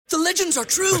The legends are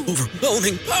true.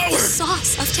 Overwhelming power!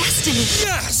 Sauce of destiny.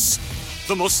 Yes!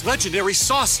 The most legendary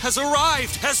sauce has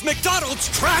arrived as McDonald's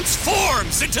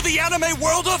transforms into the anime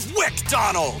world of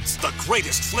WickDonald's. The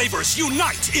greatest flavors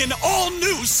unite in all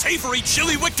new savory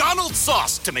chili McDonald's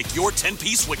sauce to make your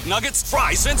 10-piece Wick Nuggets,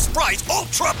 fries, and Sprite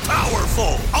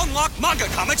ultra-powerful. Unlock manga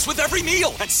comics with every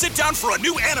meal and sit down for a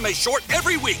new anime short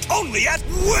every week only at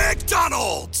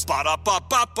WickDonald's.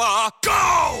 Ba-da-ba-ba-ba,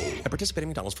 go! At participating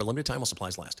McDonald's for a limited time while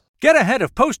supplies last. Get ahead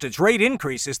of postage rate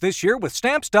increases this year with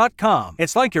Stamps.com.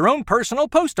 It's like your own personal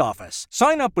post office.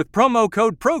 Sign up with promo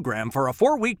code PROGRAM for a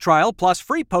 4-week trial plus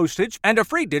free postage and a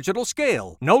free digital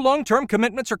scale. No long-term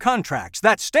commitments or contracts.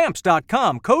 That's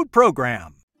Stamps.com, code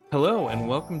PROGRAM. Hello, and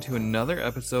welcome to another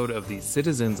episode of the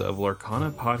Citizens of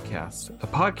Lorcana podcast, a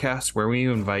podcast where we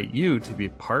invite you to be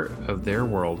part of their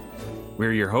world.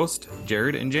 We're your hosts,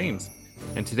 Jared and James,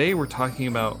 and today we're talking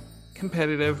about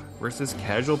competitive versus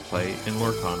casual play in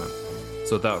Lorcana.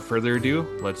 So without further ado,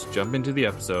 let's jump into the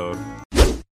episode.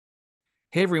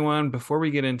 Hey everyone, before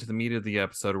we get into the meat of the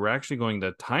episode, we're actually going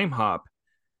to time hop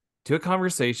to a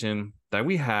conversation that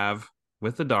we have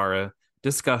with Adara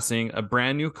discussing a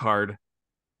brand new card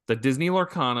that Disney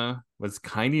Lorcana was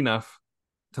kind enough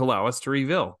to allow us to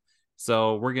reveal.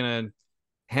 So we're going to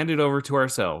hand it over to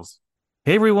ourselves.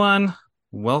 Hey everyone,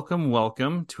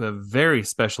 welcome to a very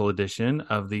special edition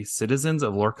of the Citizens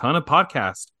of Lorcana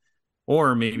podcast.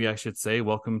 Or maybe I should say,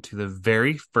 welcome to the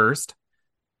very first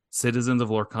Citizens of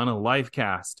Lorcana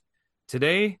livecast.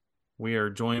 Today, we are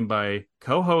joined by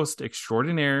co-host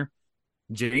extraordinaire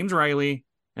James Riley,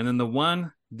 and then the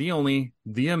one, the only,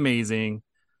 the amazing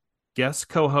guest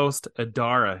co-host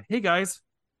Adara. Hey guys,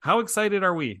 how excited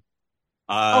are we?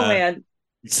 Oh man,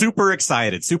 super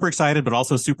excited, but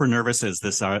also super nervous as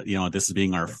this, this is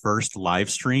being our first live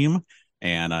stream,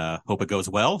 and hope it goes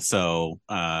well. So,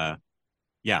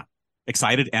 yeah,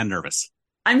 excited and nervous.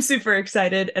 I'm super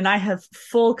excited, and I have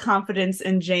full confidence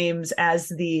in James as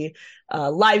the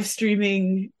live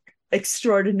streaming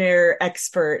extraordinaire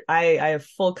expert. I have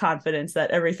full confidence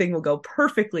that everything will go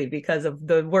perfectly because of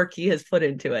the work he has put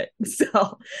into it.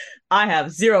 So I have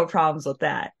zero problems with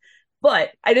that. But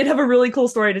I did have a really cool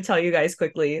story to tell you guys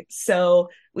quickly. So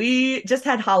we just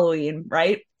had Halloween,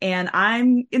 right? And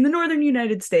I'm in the northern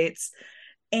United States.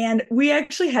 And we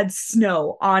actually had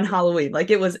snow on Halloween.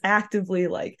 Like, it was actively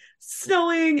like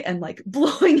snowing and like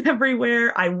blowing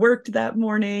everywhere. I worked that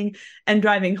morning, and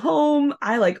driving home,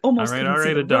 I like almost all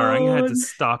right, Adara, I'm gonna have to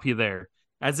stop you there.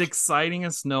 As exciting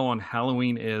as snow on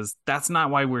Halloween is, that's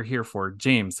not why we're here for.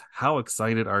 James, how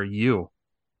excited are you?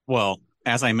 Well,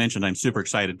 as I mentioned, I'm super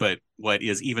excited, but what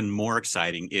is even more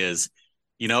exciting is,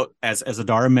 as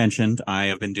Adara mentioned, I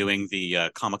have been doing the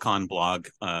Comic-Con blog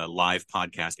live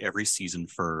podcast every season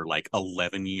for like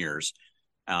 11 years.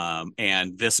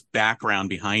 And this background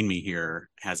behind me here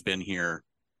has been here,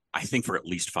 I think, for at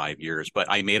least 5 years.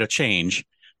 But I made a change.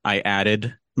 I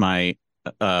added my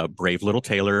Brave Little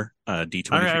Tailor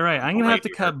D23. All right. I'm going to have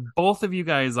to cut both of you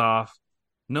guys off.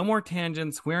 No more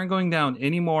tangents. We aren't going down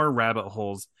any more rabbit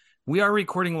holes. We are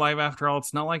recording live after all.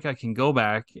 It's not like I can go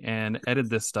back and edit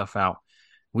this stuff out.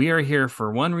 We are here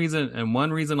for one reason and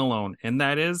one reason alone, and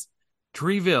that is to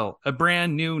reveal a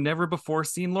brand new,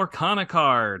 never-before-seen Lorcana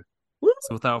card. Woo!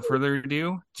 So without further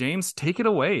ado, James, take it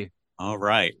away. All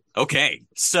right. Okay,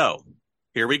 so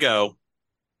here we go.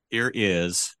 Here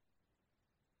is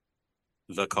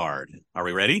the card. Are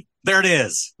we ready? There it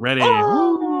is. Ready.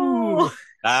 Oh!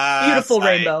 Beautiful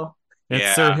rainbow.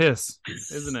 It's Sir Hiss,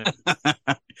 isn't it?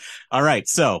 All right,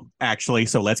 so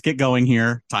let's get going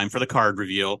here. Time for the card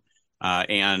reveal.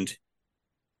 And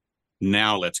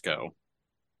now let's go.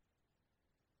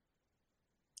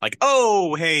 Like,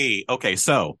 oh, hey. Okay,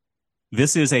 so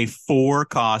this is a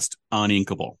 4-cost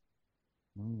uninkable.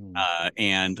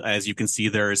 And as you can see,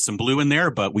 there is some blue in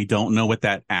there, but we don't know what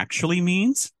that actually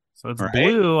means. So it's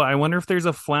blue. I wonder if there's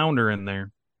a flounder in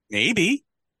there. Maybe.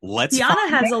 Tiana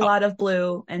has a lot of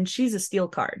blue, and she's a steel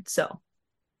card, so.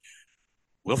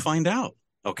 We'll find out.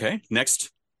 Okay,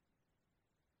 next.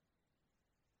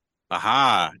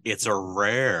 Aha, it's a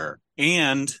rare.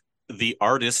 And the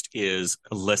artist is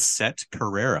Lisette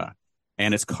Carrera.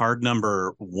 And it's card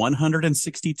number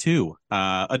 162.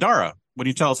 Adara, would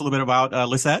you tell us a little bit about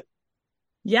Lisette?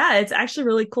 Yeah, it's actually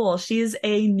really cool. She's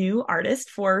a new artist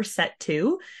for set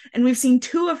 2, and we've seen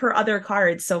 2 of her other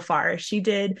cards so far. She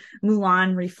did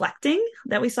Mulan Reflecting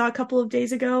that we saw a couple of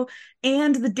days ago,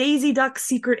 and the Daisy Duck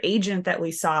Secret Agent that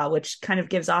we saw, which kind of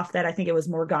gives off that, I think it was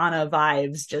Morgana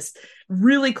vibes. Just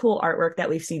really cool artwork that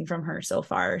we've seen from her so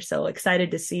far. So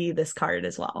excited to see this card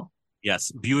as well.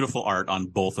 Yes, beautiful art on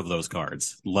both of those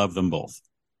cards. Love them both.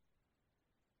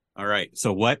 All right,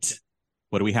 so what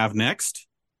What do we have next?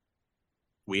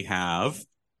 We have,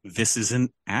 this is an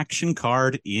action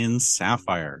card in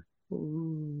Sapphire.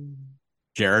 Ooh.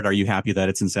 Jared, are you happy that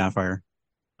it's in Sapphire?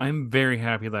 I'm very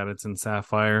happy that it's in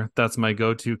Sapphire. That's my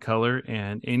go-to color,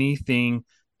 and anything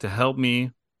to help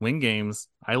me win games,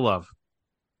 I love.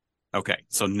 Okay,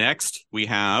 so next we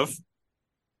have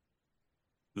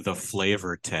the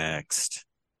flavor text.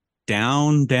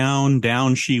 Down, down,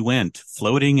 down she went,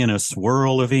 floating in a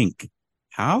swirl of ink.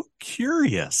 How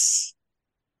curious.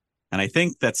 And I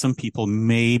think that some people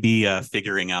may be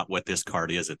figuring out what this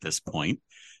card is at this point.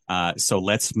 So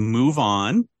let's move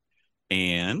on.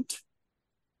 And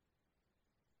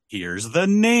here's the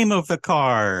name of the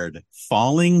card,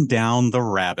 Falling Down the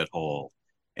Rabbit Hole.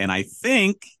 And I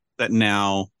think that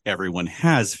now everyone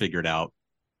has figured out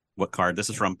what card this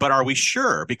is from. But are we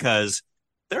sure? Because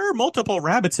there are multiple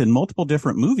rabbits in multiple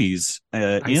different movies.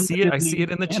 I see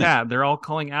it in the chat. They're all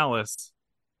calling Alice.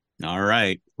 All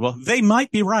right. Well, they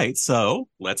might be right. So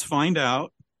let's find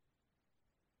out.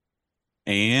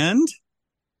 And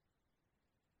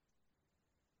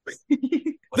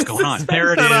what's going on?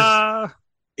 There it is.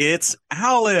 It's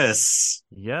Alice.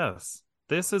 Yes.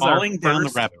 This is Falling down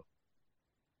the rabbit hole.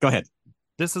 Go ahead.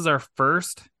 This is our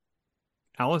first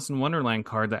Alice in Wonderland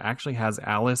card that actually has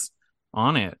Alice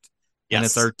on it. Yes. And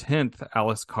it's our 10th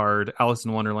Alice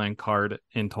in Wonderland card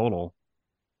in total.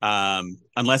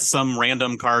 Unless some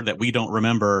random card that we don't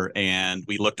remember and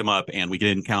we looked them up and we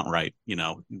didn't count right.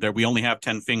 We only have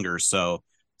 10 fingers, so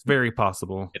it's very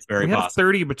possible. We have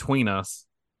 30 between us.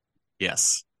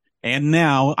 Yes. And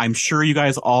now I'm sure you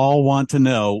guys all want to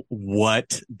know,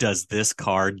 what does this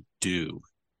card do?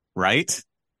 Right?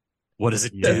 What does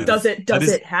it do? Does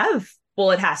it have?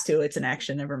 Well, it has to. It's an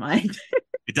action. Never mind.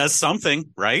 It does something,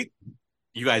 right?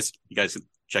 You guys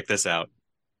check this out.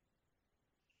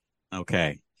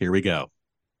 Okay, here we go.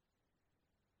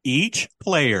 Each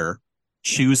player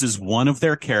chooses one of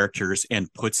their characters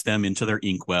and puts them into their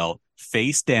inkwell,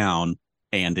 face down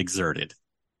and exerted.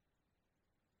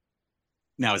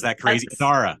 Now, is that crazy?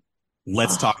 Zara,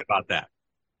 let's talk about that.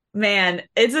 Man,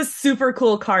 it's a super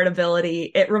cool card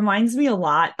ability. It reminds me a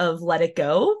lot of Let It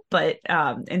Go, but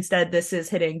instead this is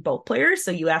hitting both players.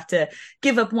 So you have to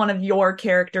give up one of your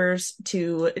characters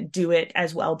to do it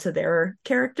as well to their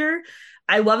character.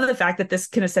 I love the fact that this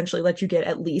can essentially let you get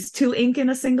at least 2 ink in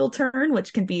a single turn,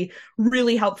 which can be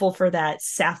really helpful for that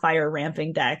Sapphire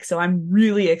ramping deck. So I'm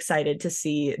really excited to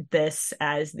see this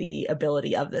as the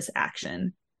ability of this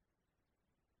action.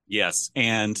 Yes,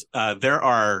 and there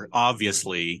are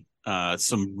obviously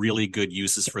some really good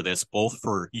uses for this, both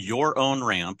for your own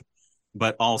ramp,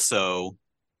 but also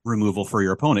removal for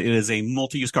your opponent. It is a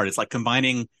multi-use card. It's like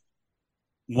combining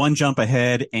one jump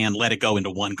ahead and Let It Go into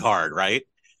one card, right?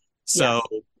 So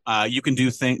you can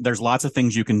do there's lots of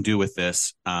things you can do with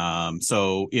this.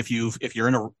 So if you're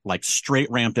in a like straight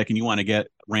ramp deck and you want to get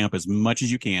ramp as much as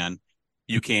you can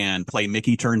play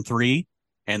Mickey turn 3.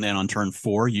 And then on turn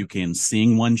 4, you can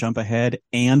sing one jump ahead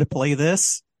and play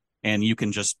this, and you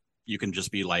can just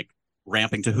be like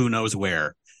ramping to who knows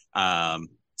where.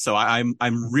 So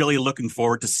I'm really looking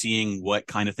forward to seeing what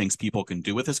kind of things people can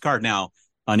do with this card. Now,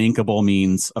 uninkable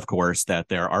means, of course, that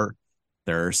there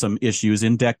are some issues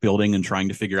in deck building and trying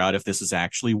to figure out if this is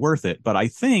actually worth it. But I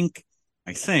think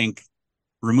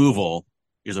removal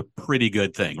is a pretty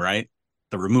good thing, right?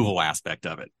 The removal aspect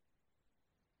of it.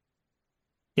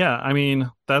 Yeah, I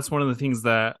mean, that's one of the things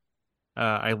that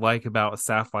I like about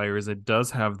Sapphire is it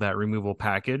does have that removal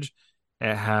package.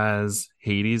 It has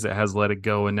Hades, it has Let It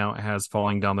Go, and now it has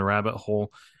Falling Down the Rabbit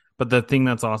Hole. But the thing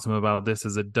that's awesome about this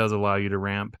is it does allow you to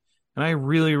ramp. And I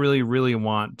really, really, really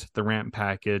want the ramp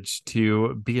package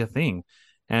to be a thing.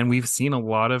 And we've seen a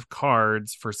lot of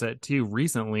cards for set 2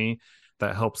 recently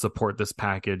that help support this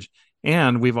package.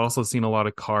 And we've also seen a lot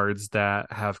of cards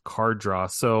that have card draw.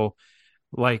 So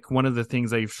like one of the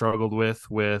things I've struggled with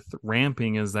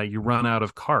ramping is that you run out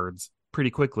of cards pretty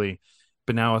quickly.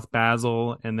 But now with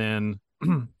Basil and then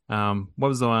what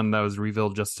was the one that was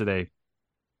revealed just today?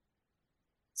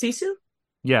 Sisu?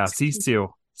 Yeah, Sisu.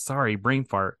 Sorry, brain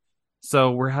fart.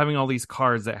 So we're having all these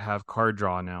cards that have card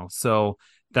draw now. So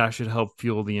that should help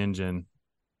fuel the engine.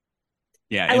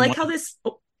 Yeah. I like how this...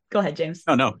 Oh, go ahead, James.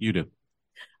 Oh, no, you do.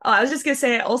 Oh, I was just going to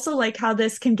say, I also like how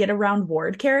this can get around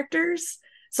ward characters.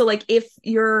 So like if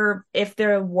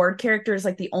the ward character is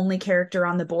like the only character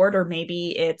on the board, or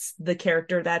maybe it's the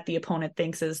character that the opponent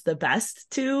thinks is the best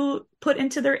to put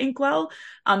into their inkwell,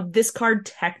 this card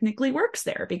technically works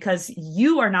there because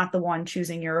you are not the one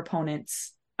choosing your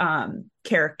opponent's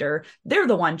character, they're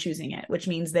the one choosing it, which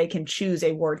means they can choose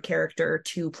a ward character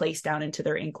to place down into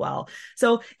their inkwell.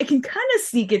 So it can kind of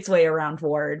sneak its way around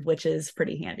ward, which is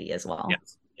pretty handy as well.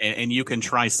 Yes. And you can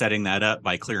try setting that up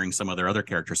by clearing some of their other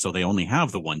characters so they only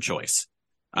have the one choice.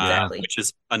 Exactly. Which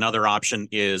is another option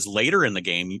is later in the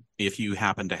game, if you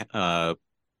happen to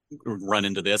run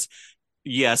into this,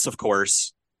 yes, of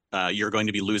course, you're going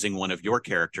to be losing one of your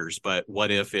characters, but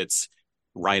what if it's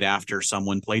right after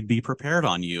someone played Be Prepared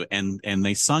on you and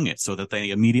they sung it so that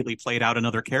they immediately played out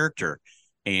another character,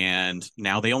 and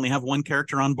now they only have one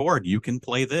character on board? You can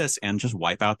play this and just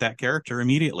wipe out that character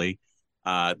immediately.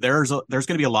 There's going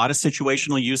to be a lot of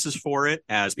situational uses for it,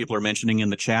 as people are mentioning in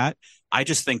the chat. I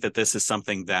just think that this is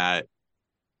something that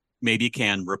maybe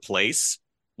can replace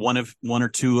one or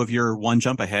two of your one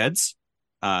jump aheads.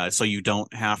 So you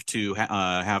don't have to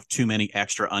have too many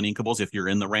extra uninkables if you're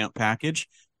in the ramp package.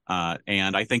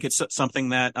 And I think it's something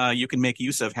that you can make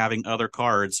use of, having other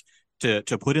cards to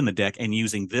put in the deck and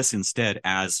using this instead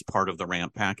as part of the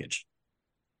ramp package.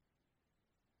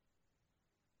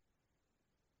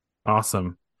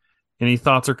 Awesome. Any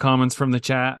thoughts or comments from the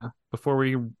chat before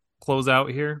we close out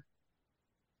here?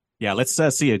 Yeah, let's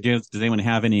see. Does anyone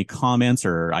have any comments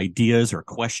or ideas or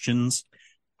questions?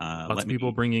 Lots of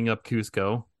people bringing up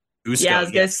Cusco. Yeah, I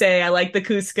was going to say, I like the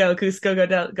Cusco.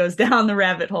 Cusco goes down the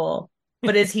rabbit hole.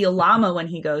 But is he a llama when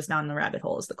he goes down the rabbit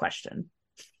hole is the question.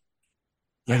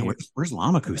 Yeah, where's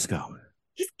Llama Cusco?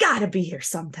 He's got to be here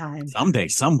sometime. Someday,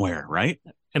 somewhere, right?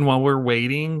 And while we're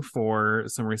waiting for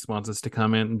some responses to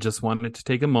come in, just wanted to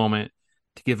take a moment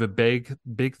to give a big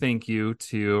thank you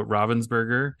to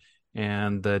Ravensburger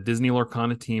and the Disney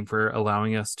Lorcana team for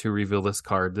allowing us to reveal this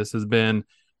card. This has been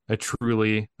a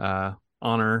truly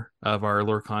honor of our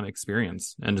Lorcana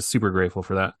experience, and just super grateful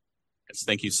for that. Yes,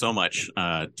 thank you so much,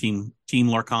 Team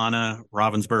Lorcana,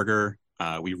 Ravensburger.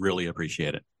 We really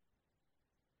appreciate it.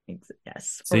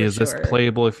 Yes. See, is this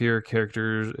playable if your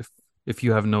character, if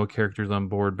you have no characters on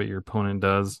board but your opponent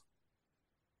does?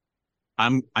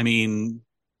 I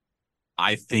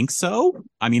think so.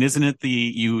 I mean, isn't it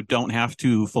you don't have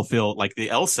to fulfill, like the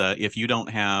Elsa, if you don't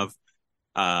have,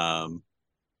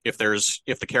 if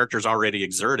the character's already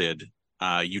exerted,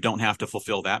 you don't have to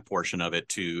fulfill that portion of it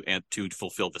to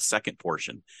fulfill the second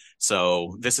portion.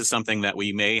 So this is something that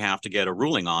we may have to get a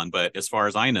ruling on, but as far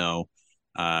as I know,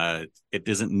 it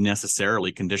isn't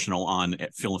necessarily conditional on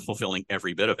fulfilling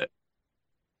every bit of it.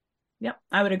 Yep,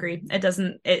 I would agree. It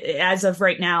doesn't, as of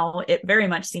right now, it very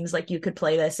much seems like you could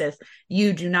play this if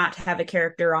you do not have a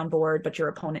character on board, but your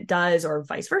opponent does, or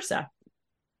vice versa.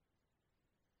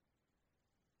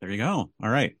 There you go. All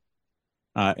right.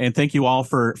 And thank you all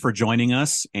for joining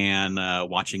us and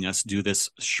watching us do this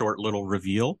short little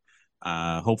reveal.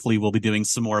 Hopefully we'll be doing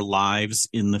some more lives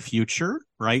in the future,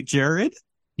 right, Jared?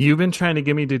 You've been trying to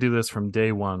get me to do this from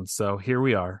day one, so here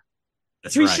we are.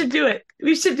 That's we right. should do it.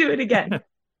 We should do it again.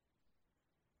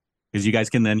 Because you guys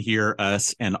can then hear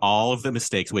us and all of the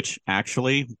mistakes, which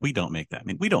actually we don't make that. I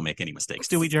mean, we don't make any mistakes,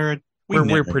 do we, Jared?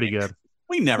 We're pretty good.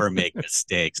 We never make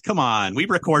mistakes. Come on. We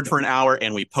record for an hour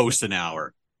and we post an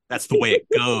hour. That's the way it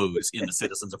goes in the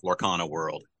Citizens of Lorcana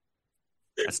world.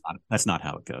 That's not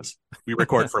how it goes. We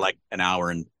record for like an hour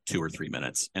and 2 or 3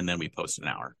 minutes, and then we post an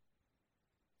hour.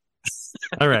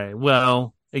 All right.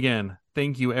 Well, again,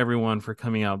 thank you everyone for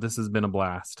coming out. This has been a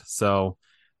blast. So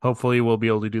hopefully we'll be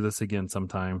able to do this again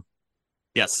sometime.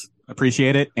 Yes,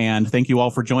 appreciate it. And thank you all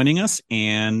for joining us.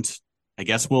 And I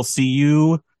guess we'll see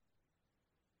you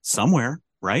somewhere,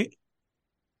 right?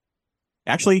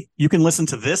 Actually, you can listen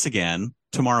to this again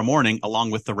tomorrow morning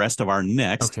along with the rest of our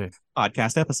next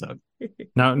podcast episode.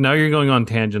 Now you're going on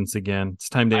tangents again. It's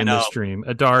time to end the stream.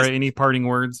 Adara, any parting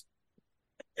words?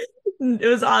 It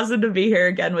was awesome to be here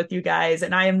again with you guys,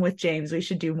 and I am with James. We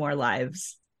should do more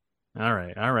lives. All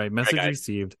right. Message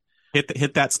received.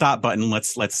 Hit that stop button.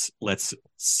 Let's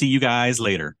see you guys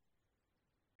later.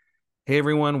 Hey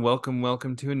everyone,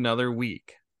 welcome to another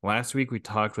week. Last week we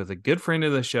talked with a good friend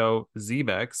of the show,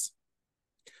 Zebex.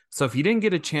 So if you didn't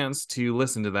get a chance to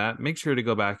listen to that, make sure to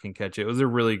go back and catch it. It was a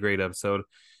really great episode.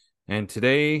 And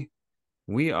today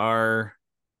we are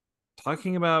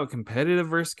talking about competitive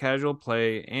versus casual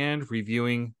play and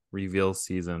reviewing Reveal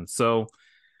Season. So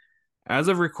as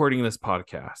of recording this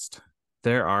podcast,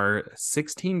 there are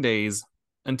 16 days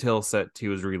until Set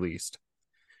 2 is released.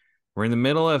 We're in the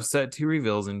middle of Set 2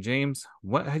 reveals, and James,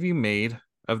 what have you made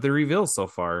of the reveals so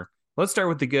far? Let's start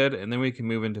with the good, and then we can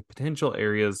move into potential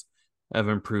areas of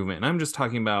improvement. And I'm just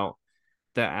talking about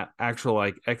the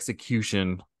actual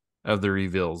execution of the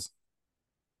reveals.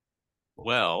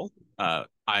 Well,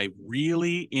 I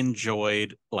really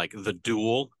enjoyed the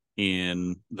duel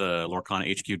in the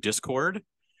Lorcana HQ Discord.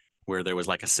 where there was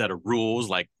like a set of rules,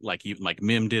 like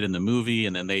Mim did in the movie,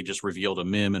 and then they just revealed a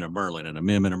Mim and a Merlin and a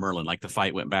Mim and a Merlin, like the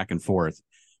fight went back and forth.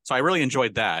 So I really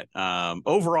enjoyed that.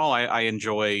 Overall, I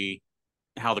enjoy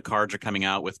how the cards are coming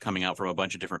out from a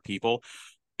bunch of different people,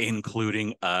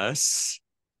 including us.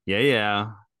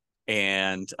 Yeah.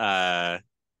 And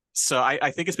so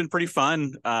I think it's been pretty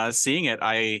fun seeing it.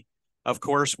 I, of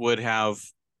course, would have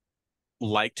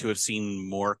liked to have seen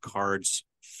more cards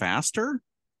faster,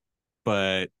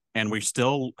 and we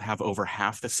still have over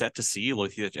half the set to see.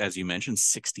 Look, as you mentioned,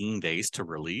 16 days to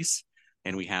release,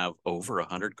 and we have over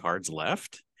 100 cards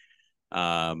left.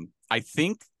 I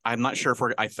think, I'm not sure if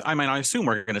I assume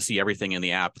we're going to see everything in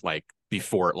the app like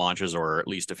before it launches, or at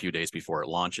least a few days before it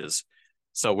launches.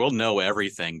 So we'll know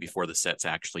everything before the set's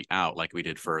actually out, like we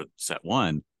did for set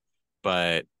 1.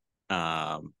 But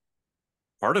part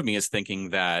of me is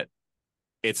thinking that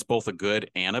it's both a good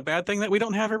and a bad thing that we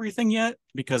don't have everything yet,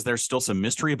 because there's still some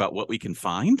mystery about what we can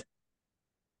find.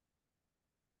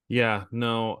 Yeah,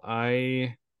 no,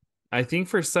 I think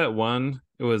for set 1,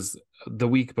 it was the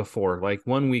week before, like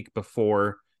 1 week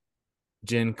before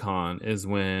Gen Con is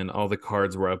when all the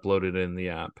cards were uploaded in the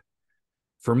app.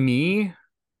 For me,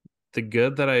 the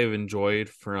good that I've enjoyed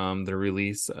from the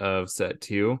release of set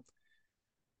 2,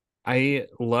 I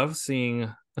love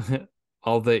seeing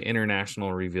all the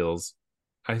international reveals.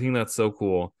 I think that's so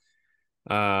cool.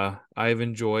 I've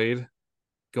enjoyed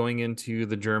going into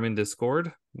the German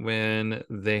Discord when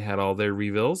they had all their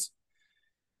reveals,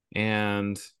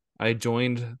 and I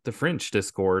joined the French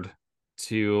Discord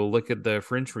to look at the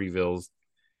French reveals.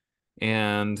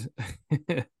 And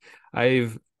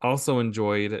I've also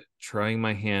enjoyed trying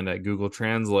my hand at Google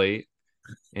Translate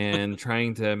and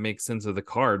trying to make sense of the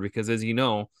card, because as you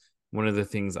know, one of the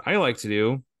things I like to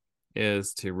do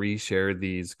is to reshare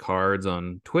these cards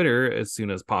on Twitter as soon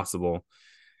as possible.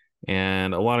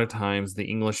 And a lot of times the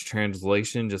English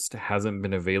translation just hasn't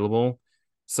been available.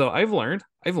 So I've learned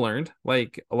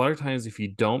like a lot of times if you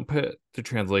don't put the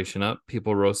translation up,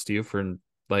 people roast you for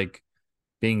like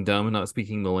being dumb and not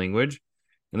speaking the language.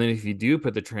 And then if you do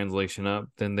put the translation up,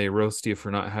 then they roast you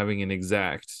for not having an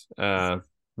exact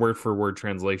word for word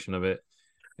translation of it.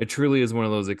 It truly is one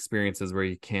of those experiences where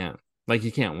you can't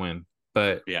win.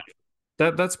 But yeah,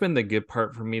 that's been the good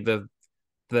part for me. The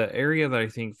area that I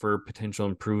think for potential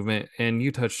improvement, and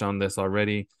you touched on this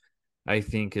already, I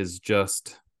think is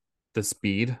just the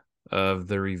speed of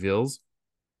the reveals.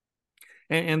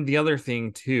 And the other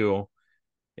thing too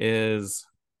is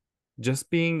just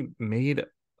being made,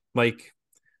 like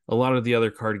a lot of the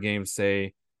other card games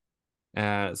say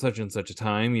at such and such a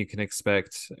time you can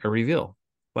expect a reveal.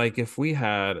 Like if we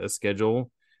had a schedule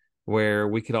where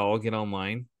we could all get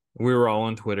online, we were all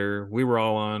on Twitter, we were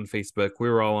all on Facebook, we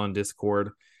were all on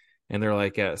Discord, and they're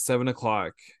like, at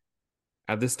 7:00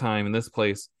 at this time in this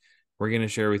place, we're going to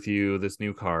share with you this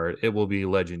new card. It will be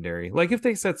legendary. Like if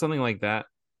they said something like that,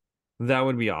 that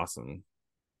would be awesome.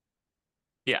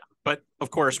 Yeah, but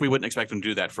of course we wouldn't expect them to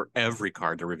do that for every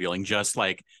card they're revealing. Just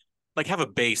like have a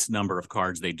base number of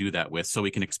cards they do that with, so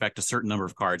we can expect a certain number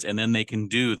of cards, and then they can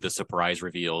do the surprise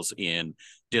reveals in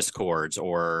Discords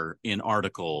or in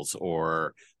articles,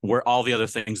 or where all the other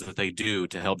things that they do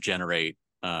to help generate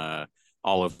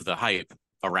all of the hype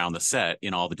around the set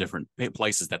in all the different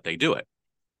places that they do it.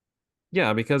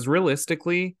 Yeah, because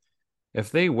realistically,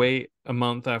 if they wait a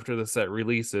month after the set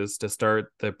releases to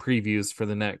start the previews for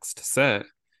the next set,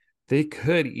 they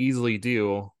could easily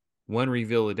do one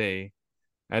reveal a day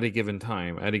at a given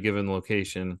time, at a given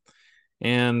location.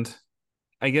 And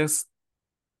I guess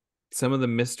some of the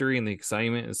mystery and the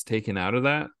excitement is taken out of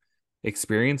that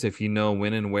experience. If you know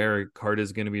when and where a card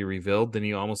is going to be revealed, then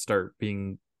you almost start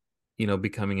being,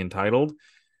 becoming entitled.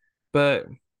 But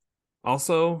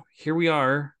also, here we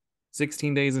are,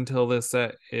 16 days until this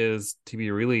set is to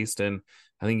be released. And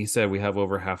I think you said we have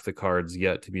over half the cards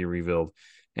yet to be revealed.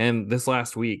 And this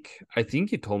last week, I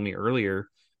think you told me earlier,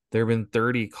 there have been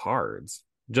 30 cards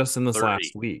just in this 30.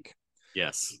 last week.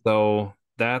 Yes. So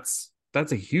that's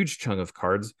a huge chunk of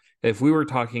cards. If we were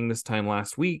talking this time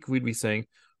last week, we'd be saying,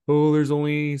 oh, there's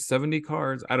only 70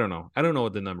 cards. I don't know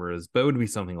what the number is, but it would be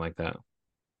something like that.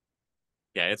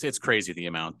 Yeah, it's crazy the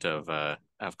amount of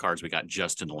cards we got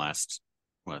just in the last,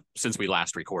 since we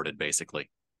last recorded, basically.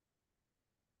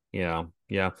 Yeah.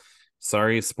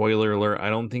 Sorry, spoiler alert. I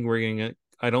don't think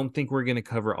we're gonna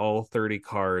cover all 30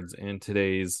 cards in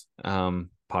today's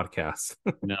podcast.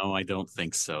 No, I don't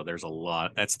think so. There's a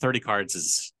lot. That's 30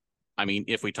 cards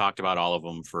if we talked about all of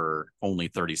them for only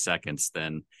 30 seconds,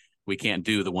 then we can't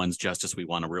do the ones justice we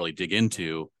want to really dig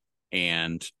into.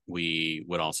 And we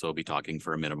would also be talking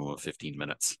for a minimum of 15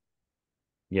 minutes.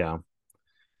 Yeah.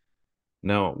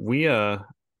 No,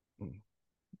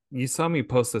 you saw me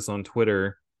post this on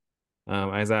Twitter.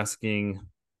 I was asking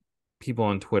people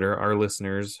on Twitter, our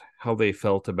listeners, how they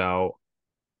felt about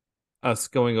us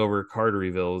going over card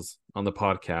reveals on the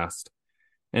podcast.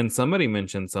 And somebody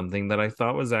mentioned something that I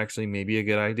thought was actually maybe a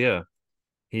good idea.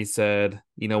 He said,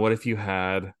 what if you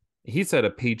had, he said, a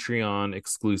Patreon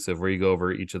exclusive where you go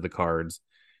over each of the cards.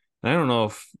 And I don't know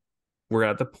if we're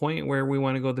at the point where we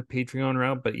want to go the Patreon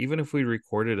route, but even if we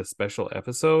recorded a special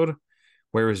episode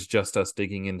where it was just us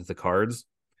digging into the cards,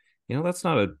 that's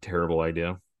not a terrible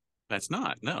idea. That's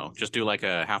not, no. Just do like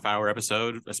a half-hour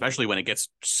episode, especially when it gets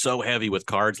so heavy with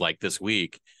cards like this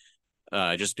week.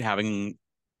 Just talking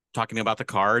about the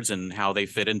cards and how they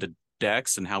fit into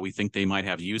decks and how we think they might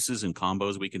have uses and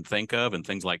combos we can think of and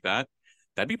things like that.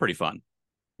 That'd be pretty fun.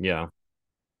 Yeah.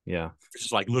 It's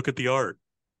just like, look at the art.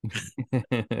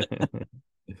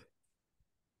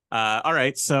 All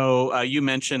right. So you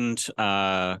mentioned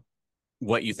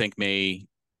what you think may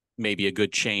be a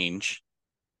good change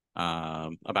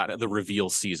about the reveal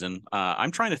season.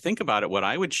 I'm trying to think about it, what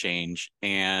I would change.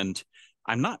 And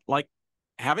I'm not like,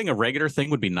 having a regular thing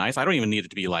would be nice. I don't even need it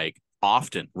to be like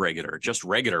often regular, just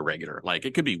regular. Like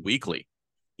it could be weekly,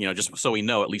 just so we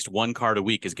know at least one card a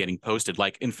week is getting posted.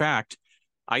 Like, in fact,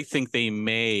 I think they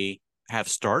may have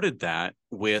started that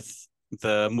with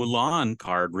the Mulan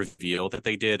card reveal that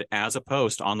they did as a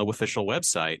post on the official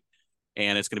website.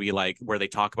 And it's going to be like where they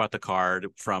talk about the card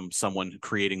from someone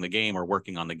creating the game or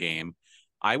working on the game.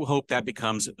 I hope that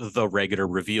becomes the regular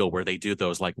reveal where they do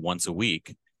those like once a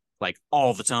week, like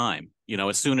all the time.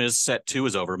 As soon as set 2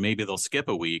 is over, maybe they'll skip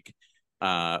a week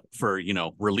for,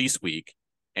 release week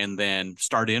and then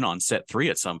start in on set 3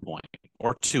 at some point,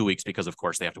 or 2 weeks, because of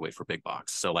course they have to wait for big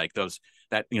box. So like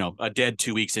a dead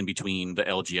 2 weeks in between the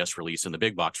LGS release and the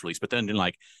big box release. But then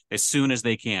like as soon as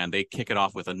they can, they kick it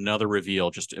off with another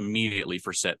reveal just immediately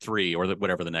for set 3 or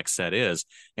whatever the next set is,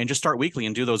 and just start weekly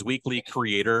and do those weekly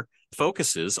creator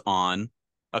focuses on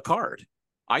a card.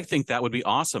 I think that would be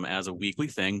awesome as a weekly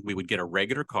thing. We would get a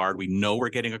regular card. We know we're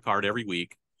getting a card every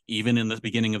week, even in the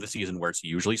beginning of the season where it's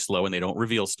usually slow and they don't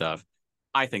reveal stuff.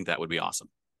 I think that would be awesome.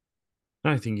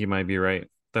 I think you might be right.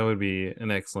 That would be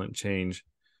an excellent change.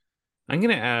 I'm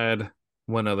going to add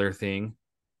one other thing.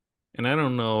 And I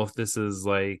don't know if this is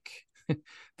like,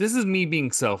 this is me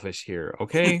being selfish here,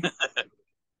 okay?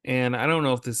 And I don't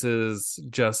know if this is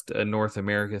just a North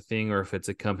America thing or if it's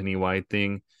a company-wide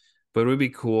thing, but it would be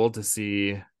cool to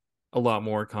see a lot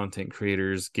more content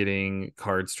creators getting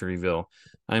cards to reveal.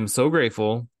 I'm so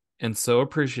grateful and so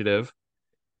appreciative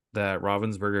that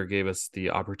Ravensburger gave us the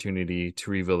opportunity to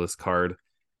reveal this card.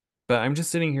 But I'm just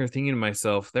sitting here thinking to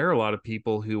myself, there are a lot of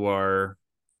people who are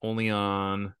only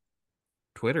on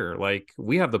Twitter. Like,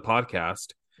 we have the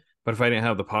podcast, but if I didn't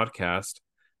have the podcast,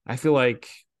 I feel like,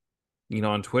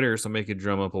 on Twitter, somebody could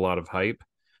drum up a lot of hype,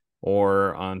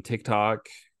 or on TikTok,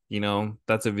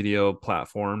 that's a video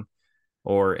platform,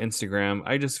 or Instagram.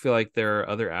 I just feel like there are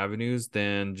other avenues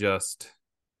than just,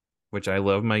 which I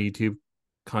love my YouTube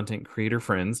content creator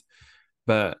friends,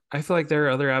 but I feel like there are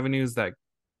other avenues that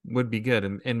would be good.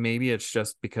 And maybe it's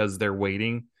just because they're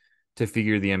waiting to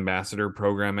figure the ambassador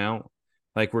program out.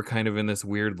 Like, we're kind of in this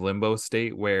weird limbo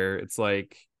state where it's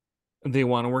like they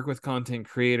want to work with content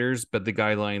creators, but the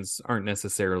guidelines aren't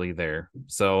necessarily there.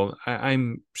 So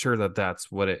I'm sure that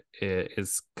that's what it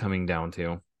is coming down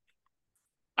to.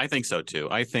 I think so too.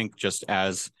 I think just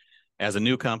as a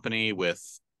new company with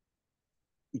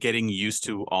getting used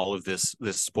to all of this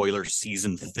spoiler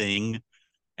season thing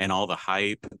and all the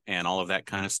hype and all of that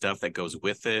kind of stuff that goes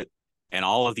with it, and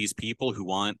all of these people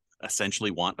who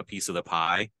essentially want a piece of the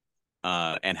pie,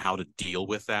 and how to deal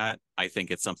with that. I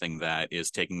think it's something that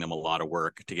is taking them a lot of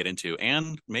work to get into,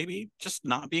 and maybe just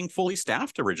not being fully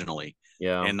staffed originally.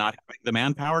 Yeah. And not having the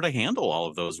manpower to handle all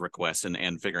of those requests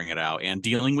and figuring it out, and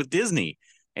dealing with Disney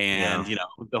and,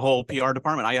 the whole PR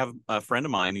department. I have a friend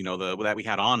of mine, that we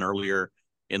had on earlier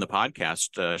in the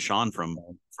podcast, Sean from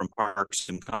Parks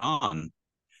and Con.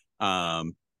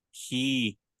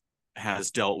 He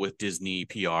has dealt with Disney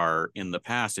PR in the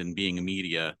past and being a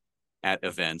media at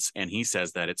events, and he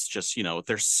says that it's just,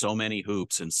 there's so many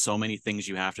hoops and so many things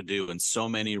you have to do and so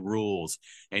many rules,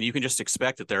 and you can just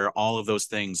expect that there are all of those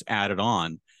things added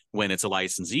on when it's a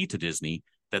licensee to Disney,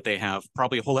 that they have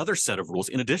probably a whole other set of rules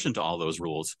in addition to all those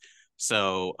rules.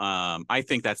 So I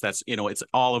think that's it's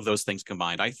all of those things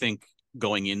combined. I think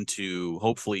going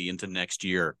hopefully into next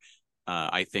year,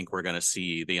 I think we're going to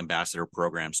see the ambassador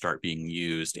program start being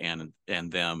used, and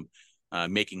them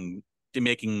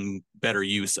making better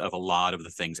use of a lot of the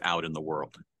things out in the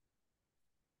world.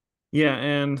 Yeah,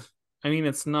 and I mean,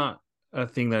 it's not a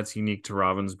thing that's unique to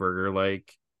Ravensburger.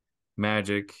 Like,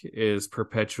 Magic is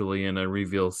perpetually in a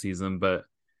reveal season, but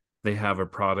they have a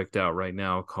product out right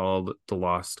now called The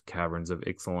Lost Caverns of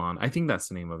Ixalan. I think that's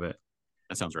the name of it.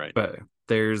 That sounds right. But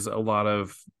there's a lot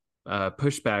of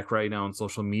pushback right now on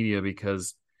social media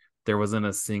because there wasn't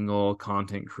a single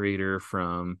content creator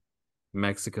from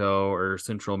Mexico or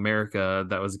Central America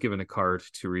that was given a card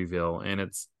to reveal. And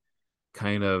it's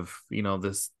kind of,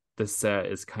 this set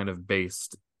is kind of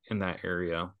based in that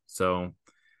area. So,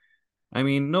 I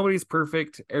mean, nobody's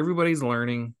perfect. Everybody's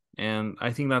learning. And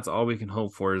I think that's all we can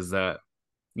hope for is that,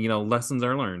 lessons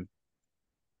are learned.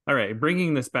 All right,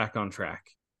 bringing this back on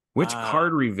track. Which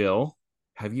card reveal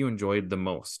have you enjoyed the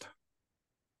most?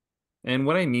 And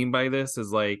what I mean by this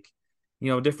is like,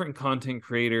 different content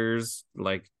creators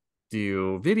like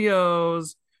do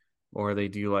videos or they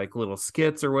do like little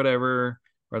skits or whatever,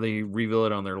 or they reveal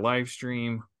it on their live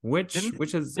stream.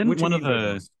 Didn't one of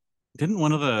the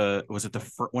was it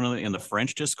one of the in the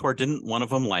French Discord? Didn't one of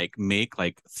them like make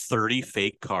like 30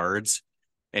 fake cards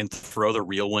and throw the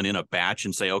real one in a batch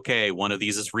and say, okay, one of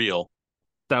these is real.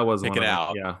 That was pick it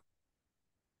out.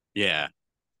 Yeah.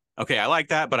 Okay, I like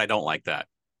that, but I don't like that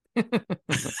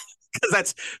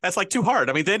because that's like too hard.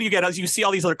 I mean, then you see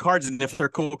all these other cards, and if they're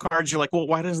cool cards, you're like, well,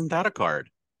 why isn't that a card?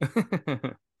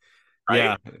 Right?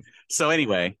 Yeah. So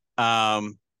anyway,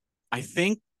 I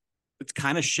think it's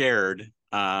kind of shared.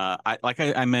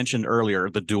 I mentioned earlier,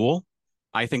 the duel,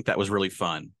 I think that was really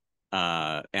fun.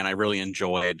 And I really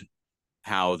enjoyed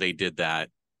how they did that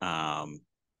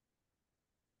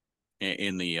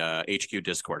in the HQ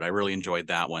Discord. I really enjoyed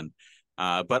that one.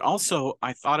 But also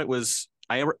I thought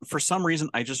for some reason,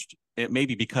 it may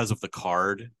be because of the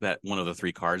card, that one of the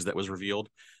 3 cards that was revealed.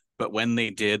 But when they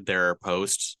did their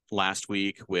post last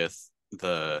week with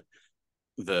the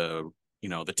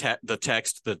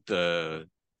text,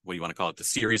 what do you want to call it? The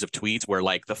series of tweets where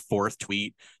like the 4th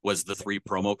tweet was the 3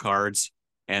 promo cards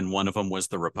and one of them was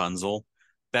the Rapunzel.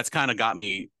 That's kind of got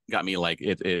me like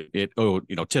it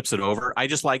tips it over. I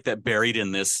just like that buried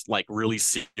in this like really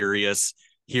serious,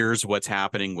 here's what's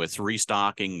happening with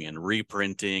restocking and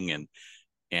reprinting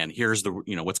and here's the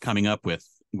what's coming up with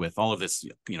all of this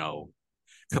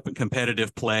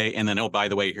competitive play, and then by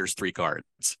the way, here's 3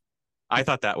 cards. I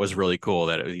thought that was really cool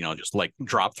that just like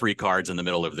drop 3 cards in the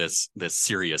middle of this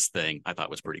serious thing. I thought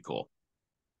was pretty cool.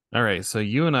 All right, so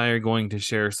you and I are going to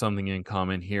share something in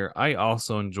common here. I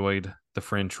also enjoyed the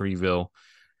French reveal.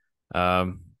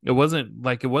 It wasn't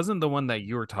the one that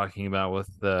you were talking about with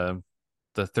the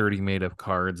 30 made up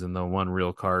cards and the 1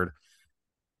 real card.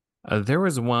 There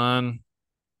was one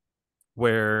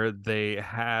where they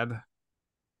had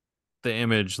the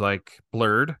image like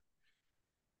blurred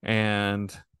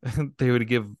and they would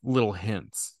give little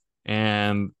hints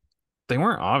and they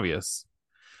weren't obvious.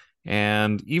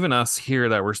 And even us here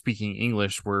that were speaking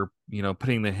English were,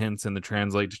 putting the hints in the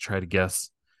translate to try to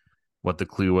guess what the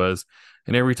clue was.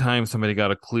 And every time somebody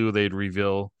got a clue, they'd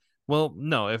reveal, well,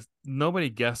 no, if nobody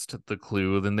guessed the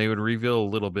clue, then they would reveal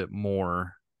a little bit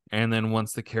more. And then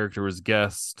once the character was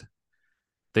guessed,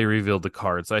 they revealed the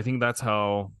card. So I think that's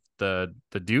how the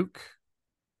Duke,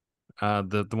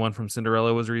 the one from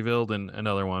Cinderella was revealed, and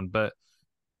another one. But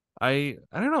I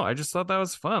don't know. I just thought that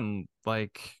was fun.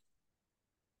 Like,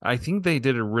 I think they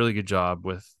did a really good job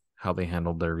with how they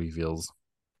handled their reveals.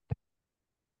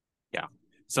 Yeah.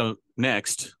 So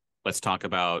next, let's talk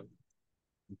about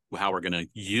how we're going to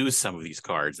use some of these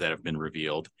cards that have been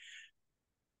revealed.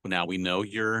 Now we know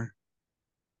you're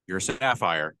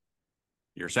Sapphire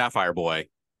boy,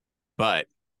 but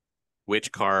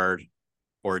which card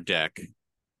or deck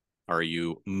are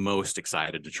you most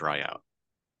excited to try out?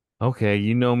 Okay,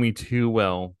 you know me too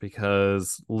well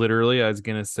because literally I was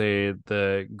going to say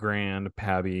the Grand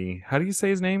Pabby. How do you say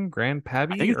his name? Grand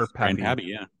Pabby or Pabby? Grand Pabby,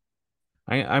 yeah.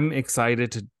 I'm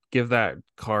excited to give that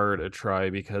card a try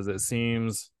because it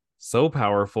seems so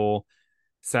powerful.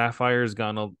 Sapphire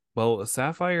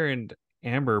and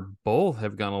Amber both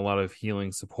have gotten a lot of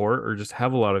healing support or just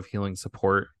have a lot of healing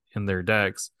support in their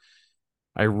decks.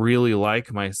 I really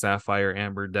like my Sapphire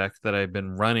Amber deck that I've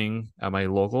been running at my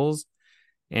locals.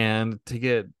 And to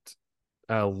get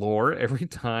lore every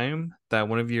time that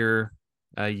one of your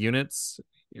units,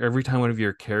 every time one of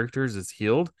your characters is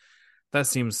healed, that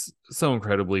seems so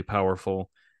incredibly powerful.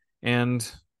 And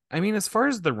I mean, as far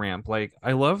as the ramp, like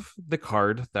I love the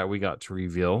card that we got to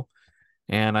reveal,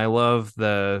 and I love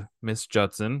the Miss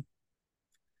Judson.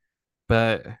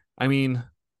 But I mean,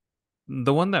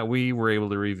 the one that we were able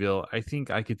to reveal, I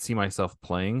think I could see myself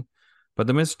playing. But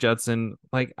the Miss Judson,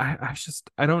 like I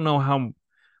don't know how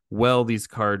well these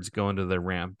cards go into the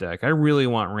ramp deck. I really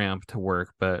want ramp to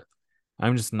work, but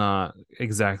I'm just not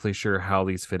exactly sure how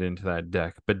these fit into that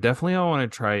deck, but definitely I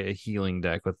want to try a healing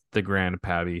deck with the Grand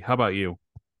Pabby. How about you?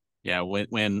 Yeah,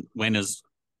 when is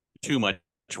too much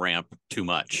ramp too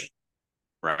much,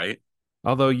 right?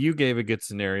 Although you gave a good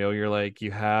scenario, you're like,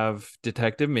 you have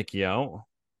Detective Mickey out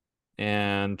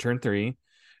and turn 3,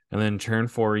 and then turn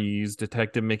 4, you use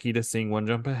Detective Mickey to sing One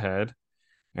Jump Ahead,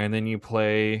 and then you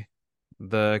play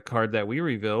the card that we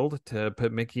revealed to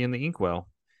put Mickey in the Inkwell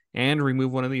and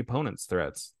remove one of the opponent's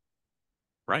threats.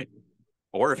 Right.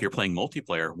 Or if you're playing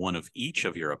multiplayer, one of each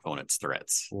of your opponent's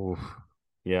threats. Ooh,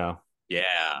 yeah.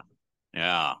 Yeah.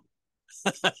 Yeah.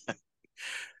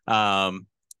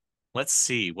 Let's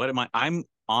see. What am I'm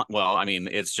on? Well, I mean,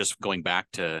 it's just going back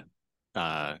to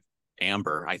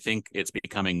Amber. I think it's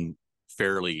becoming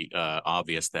fairly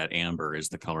obvious that Amber is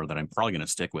the color that I'm probably going to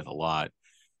stick with a lot.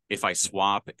 If I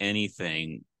swap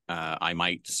anything, I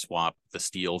might swap the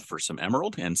steel for some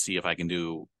emerald and see if I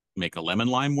can make a lemon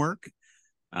lime work.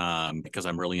 Because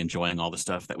I'm really enjoying all the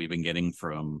stuff that we've been getting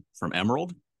from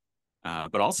Emerald.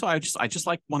 But also I just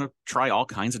like want to try all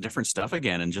kinds of different stuff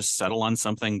again and just settle on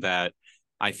something that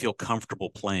I feel comfortable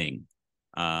playing.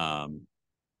 You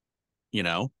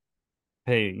know?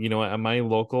 Hey, you know what? At my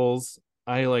locals,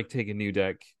 I like take a new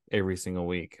deck every single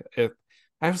week. I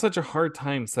have such a hard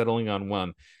time settling on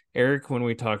one. Eric, when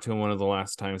we talked to him one of the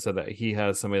last times, said that he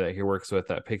has somebody that he works with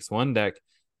that picks one deck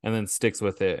and then sticks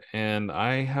with it. And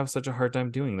I have such a hard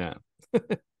time doing that.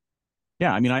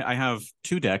 Yeah, I mean, I have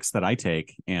 2 decks that I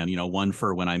take, and one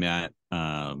for when I'm at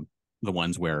the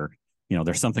ones where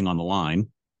there's something on the line,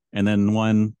 and then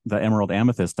one, the Emerald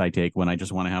Amethyst, I take when I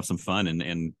just want to have some fun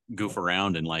and goof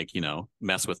around and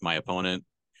mess with my opponent,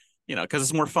 because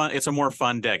it's more fun. It's a more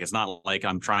fun deck. It's not like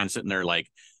I'm sitting there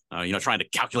trying to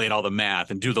calculate all the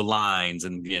math and do the lines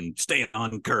and stay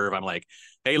on curve. I'm like,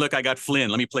 hey, look, I got Flynn.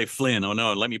 Let me play Flynn. Oh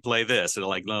no, let me play this. And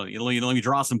like, no, let me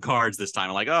draw some cards this time.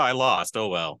 I'm like, oh, I lost. Oh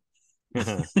well.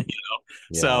 Yeah.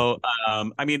 So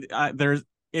I mean,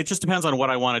 it just depends on what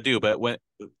I want to do. But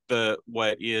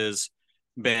what is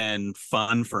been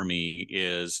fun for me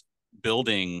is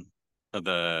building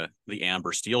the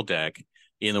Amber Steel deck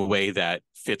in a way that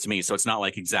fits me. So it's not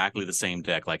like exactly the same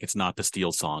deck. Like it's not the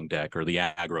Steel Song deck or the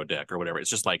aggro deck or whatever. It's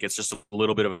just a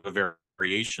little bit of a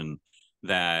variation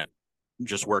that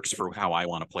just works for how I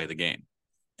want to play the game.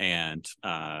 And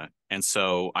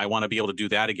so I want to be able to do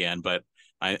that again, but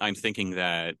I'm thinking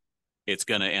that it's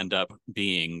going to end up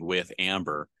being with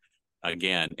Amber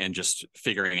again and just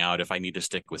figuring out if I need to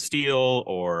stick with Steel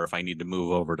or if I need to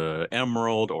move over to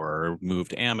Emerald or move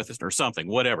to Amethyst or something,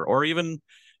 whatever, or even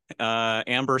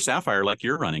Amber Sapphire like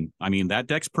you're running. I mean, that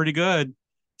deck's pretty good.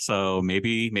 So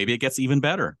maybe it gets even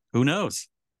better. Who knows?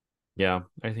 Yeah,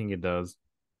 I think it does.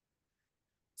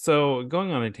 So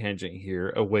going on a tangent here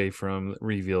away from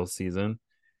reveal season,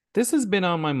 this has been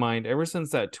on my mind ever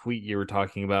since that tweet you were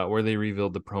talking about where they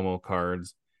revealed the promo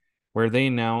cards, where they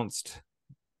announced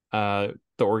the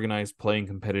organized playing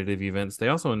competitive events. They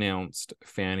also announced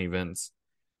fan events.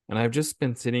 And I've just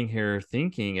been sitting here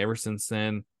thinking ever since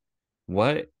then,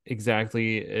 what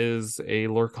exactly is a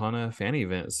Lorcana fan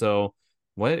event? So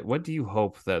what do you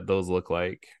hope that those look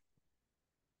like?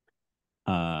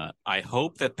 I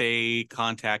hope that they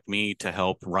contact me to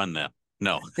help run them.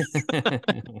 No.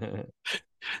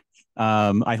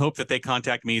 I hope that they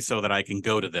contact me so that I can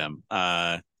go to them.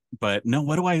 But no,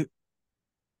 what do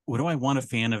I want a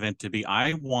fan event to be?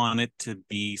 I want it to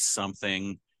be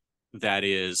something that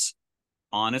is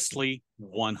honestly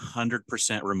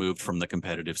 100% removed from the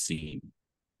competitive scene.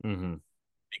 Mm-hmm.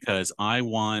 Because I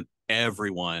want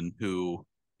everyone who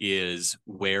is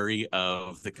wary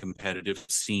of the competitive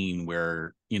scene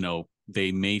where,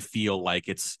 they may feel like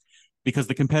it's because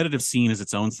the competitive scene is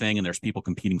its own thing and there's people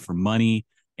competing for money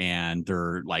and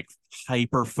they're like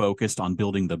hyper focused on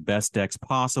building the best decks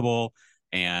possible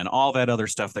and all that other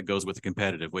stuff that goes with the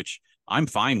competitive, which I'm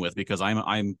fine with because I'm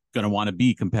going to want to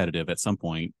be competitive at some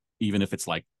point, even if it's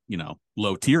like,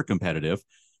 low tier competitive.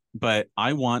 But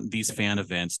I want these fan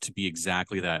events to be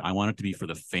exactly that. I want it to be for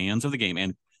the fans of the game.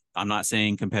 And I'm not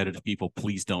saying competitive people,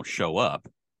 please don't show up,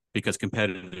 because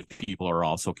competitive people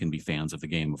can be fans of the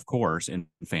game, of course, and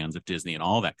fans of Disney and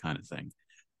all that kind of thing.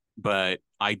 But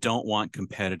I don't want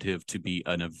competitive to be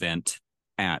an event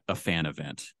at a fan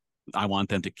event. I want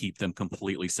them to keep them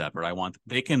completely separate.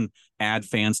 They can add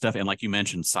fan stuff. And like you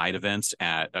mentioned, side events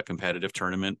at a competitive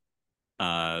tournament,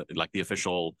 like the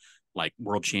official like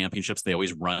world championships, they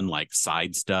always run like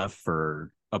side stuff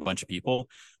for a bunch of people.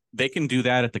 They can do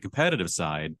that at the competitive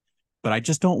side, but I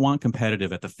just don't want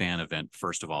competitive at the fan event,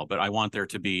 first of all. But I want there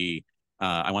to be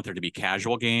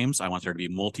casual games. I want there to be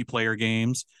multiplayer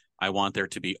games. I want there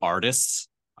to be artists.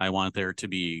 I want there to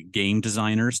be game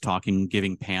designers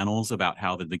giving panels about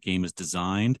how the game is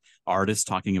designed, artists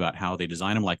talking about how they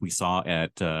design them, like we saw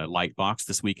at Lightbox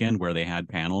this weekend, where they had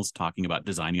panels talking about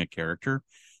designing a character.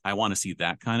 I want to see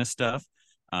that kind of stuff.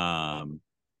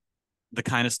 The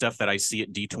kind of stuff that I see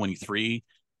at D23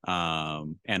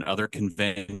 and other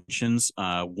conventions.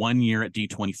 One year at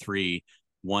D23,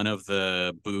 one of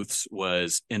the booths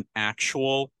was an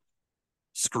actual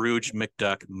Scrooge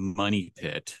McDuck money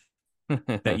pit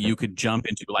that you could jump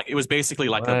into. Like, it was basically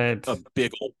like a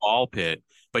big old ball pit,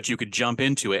 but you could jump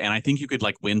into it. And I think you could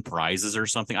like win prizes or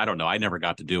something. I don't know. I never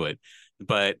got to do it,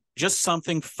 but just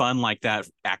something fun like that,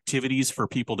 activities for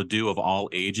people to do of all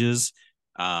ages.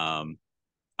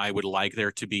 I would like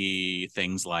there to be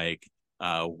things like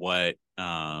what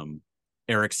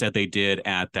Eric said they did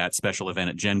at that special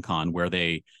event at Gen Con, where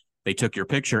they took your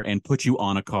picture and put you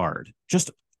on a card.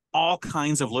 Just all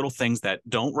kinds of little things that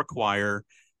don't require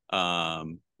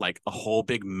like a whole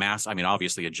big mass. I mean,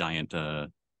 obviously a giant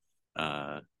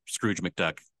Scrooge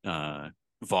McDuck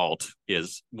vault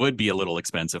would be a little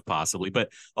expensive possibly, but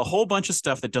a whole bunch of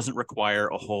stuff that doesn't require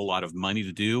a whole lot of money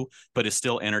to do, but is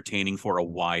still entertaining for a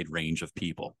wide range of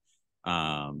people.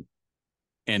 And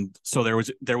so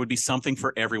there would be something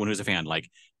for everyone who's a fan, like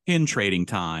pin trading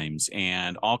times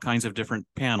and all kinds of different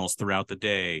panels throughout the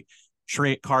day,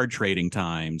 card trading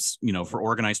times, for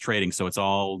organized trading. So it's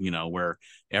all, where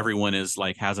everyone is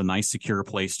like, has a nice secure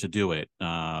place to do it.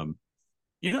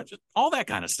 Just all that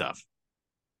kind of stuff.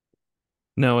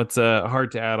 No, it's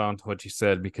hard to add on to what you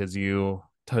said, because you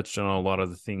touched on a lot of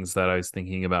the things that I was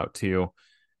thinking about too.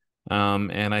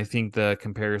 And I think the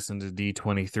comparison to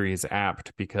D23 is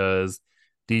apt, because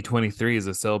D23 is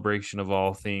a celebration of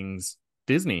all things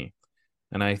Disney.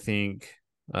 And I think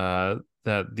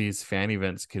that these fan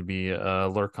events could be a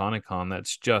Lorcanicon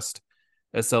that's just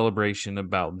a celebration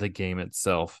about the game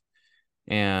itself.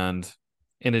 And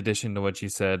in addition to what you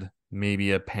said,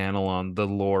 maybe a panel on the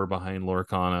lore behind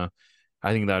Lorcana.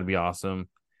 I think that'd be awesome.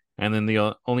 And then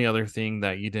the only other thing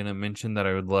that you didn't mention that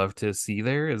I would love to see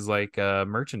there is like a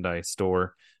merchandise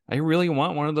store. I really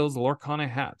want one of those Lorcana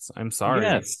hats. I'm sorry,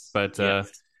 but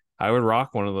yes. I would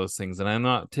rock one of those things. And I'm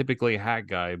not typically a hat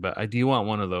guy, but I do want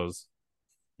one of those.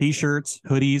 T-shirts,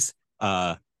 hoodies,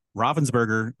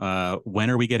 Ravensburger. When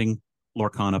are we getting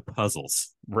Lorcana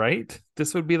puzzles? Right?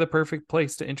 This would be the perfect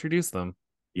place to introduce them.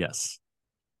 Yes.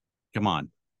 Come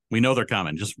on. We know they're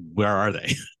coming. Just where are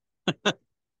they?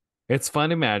 It's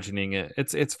fun imagining it.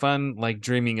 It's fun like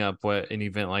dreaming up what an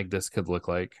event like this could look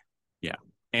like. Yeah.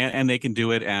 And they can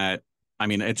do it at, I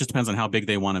mean, it just depends on how big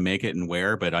they want to make it and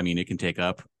where, but I mean, it can take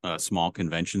up a small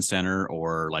convention center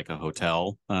or like a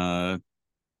hotel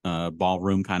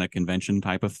ballroom kind of convention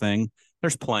type of thing.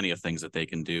 There's plenty of things that they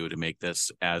can do to make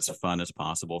this as fun as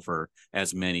possible for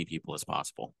as many people as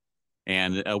possible.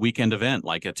 And a weekend event,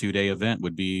 like a 2-day event,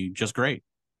 would be just great.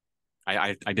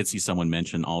 I did see someone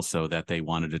mention also that they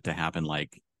wanted it to happen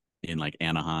like in like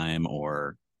Anaheim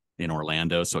or in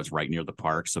Orlando, so it's right near the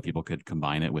park, so people could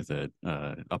combine it with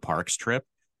a parks trip.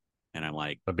 And I'm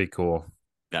like, that'd be cool.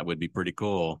 That would be pretty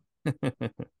cool.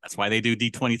 That's why they do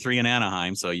D23 in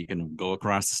Anaheim, so you can go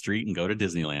across the street and go to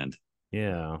Disneyland.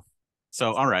 Yeah.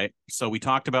 So, all right. So we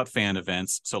talked about fan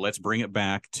events. So let's bring it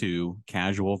back to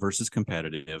casual versus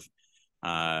competitive.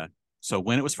 So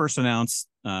when it was first announced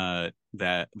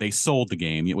that they sold the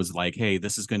game, it was like, hey,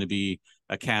 this is going to be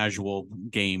a casual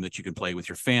game that you can play with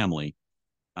your family.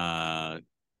 Do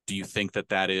you think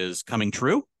that is coming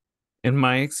true? In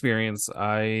my experience,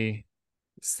 I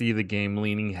see the game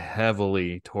leaning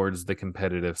heavily towards the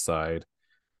competitive side.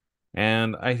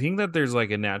 And I think that there's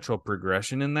like a natural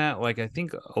progression in that. Like, I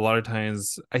think a lot of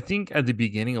times, I think at the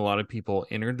beginning, a lot of people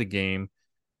entered the game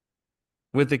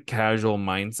with a casual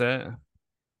mindset.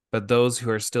 But those who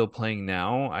are still playing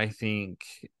now, I think,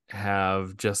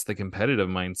 have just the competitive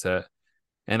mindset.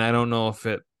 And I don't know if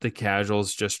the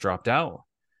casuals just dropped out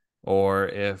or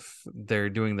if they're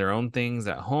doing their own things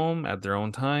at home at their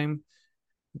own time.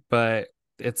 But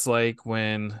it's like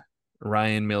when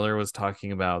Ryan Miller was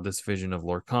talking about this vision of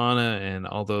Lorcana and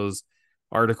all those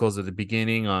articles at the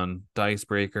beginning on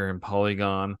Dicebreaker and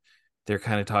Polygon, they're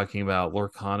kind of talking about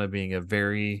Lorcana being a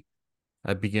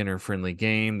beginner friendly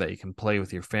game that you can play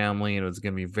with your family, and it's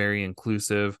going to be very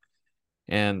inclusive.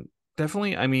 And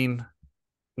definitely, I mean,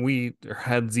 we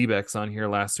had Zebex on here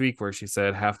last week where she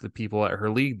said half the people at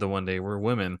her league the one day were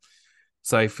women.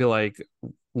 So I feel like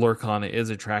Lorcana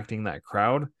is attracting that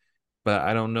crowd, but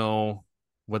I don't know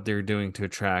what they're doing to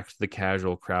attract the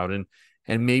casual crowd.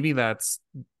 And maybe that's,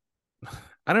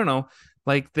 I don't know,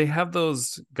 like they have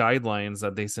those guidelines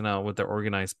that they send out with their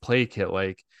organized play kit.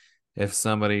 Like if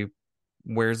somebody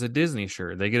wears a Disney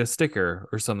shirt, they get a sticker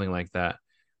or something like that.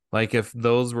 Like if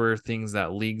those were things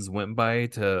that leagues went by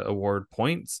to award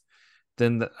points,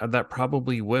 then that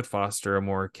probably would foster a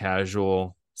more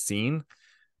casual scene.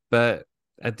 But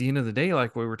at the end of the day,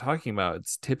 like we were talking about,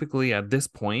 it's typically at this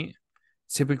point,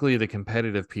 it's typically the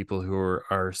competitive people who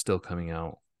are still coming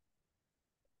out.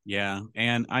 Yeah,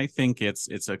 and I think it's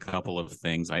a couple of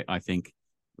things. I think,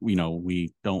 you know,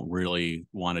 we don't really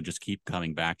want to just keep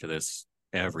coming back to this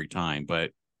every time,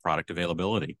 but product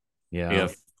availability. Yeah.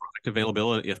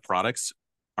 If products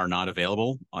are not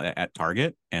available at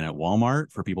Target and at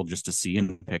Walmart for people just to see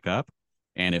and pick up,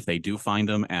 and if they do find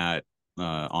them at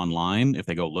online, if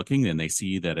they go looking and they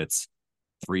see that it's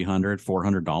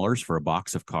 $300-$400 for a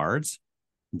box of cards,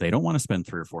 they don't want to spend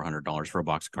 $300 or $400 for a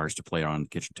box of cards to play on the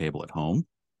kitchen table at home.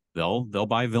 They'll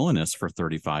buy Villainous for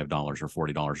 $35 or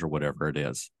 $40 or whatever it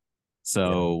is.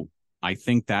 So yeah. I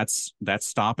think that's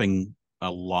stopping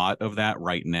a lot of that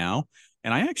right now.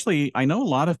 And I know a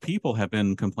lot of people have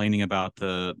been complaining about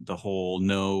the whole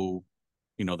no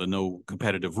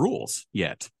competitive rules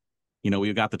yet. You know,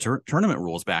 we've got the tournament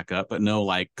rules back up, but no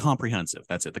like comprehensive.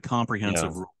 That's it. The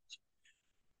comprehensive rules.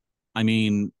 I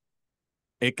mean,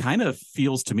 it kind of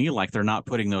feels to me like they're not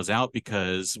putting those out,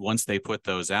 because once they put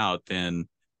those out, then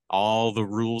all the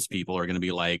rules people are going to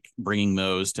be like bringing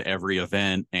those to every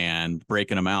event and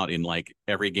breaking them out in like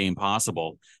every game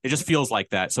possible. It just feels like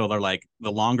that. So they're like,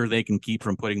 the longer they can keep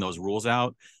from putting those rules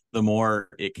out, the more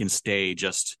it can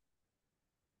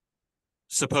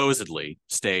supposedly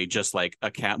stay just like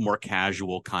a more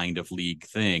casual kind of league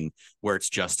thing, where it's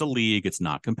just a league. It's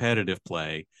not competitive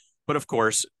play. But of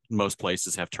course, most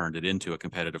places have turned it into a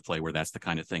competitive play where that's the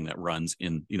kind of thing that runs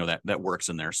in, you know, that works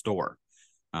in their store.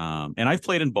 And I've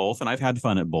played in both and I've had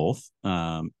fun at both.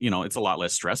 You know, it's a lot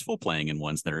less stressful playing in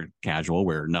ones that are casual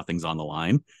where nothing's on the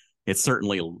line. It's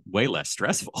certainly way less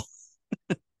stressful,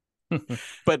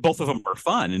 but both of them are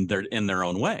fun and they're in their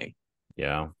own way.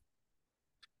 Yeah.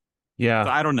 Yeah. So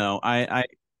I don't know. I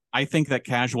think that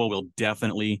casual will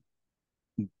definitely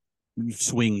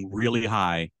swing really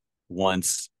high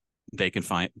once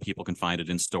people can find it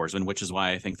in stores, and which is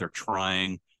why I think they're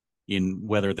trying, in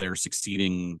whether they're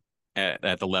succeeding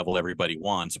at the level everybody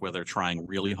wants, where they're trying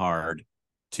really hard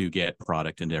to get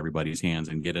product into everybody's hands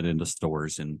and get it into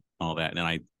stores and all that.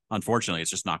 And unfortunately,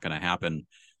 it's just not going to happen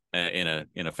in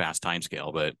a fast time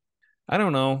scale. But I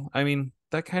don't know. I mean,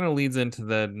 that kind of leads into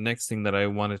the next thing that I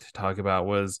wanted to talk about,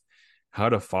 was how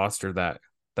to foster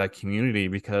that community.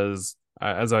 Because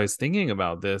as I was thinking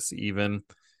about this, even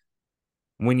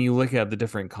when you look at the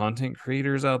different content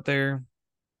creators out there,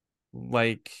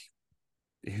 like,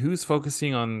 who's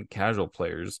focusing on casual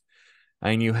players?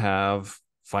 And you have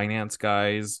finance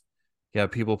guys, you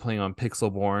have people playing on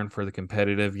Pixelborn for the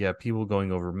competitive, you have people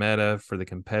going over meta for the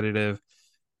competitive,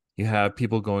 you have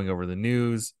people going over the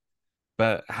news.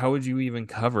 But how would you even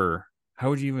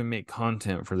make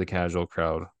content for the casual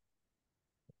crowd?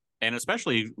 And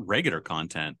especially regular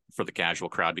content for the casual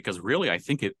crowd, because really, I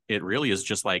think it really is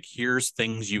just like, here's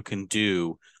things you can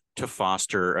do to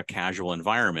foster a casual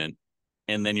environment,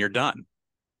 and then you're done.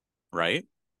 Right?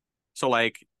 So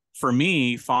like, for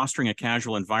me, fostering a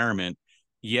casual environment,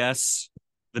 yes,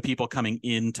 the people coming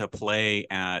in to play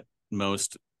at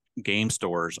most game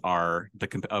stores are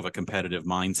of a competitive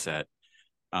mindset.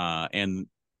 And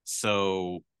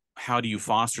so how do you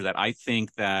foster that? I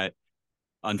think that,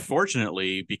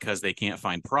 unfortunately, because they can't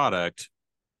find product,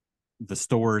 the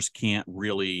stores can't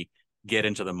really get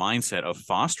into the mindset of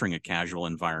fostering a casual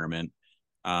environment.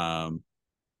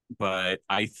 But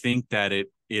I think that it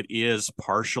is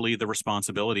partially the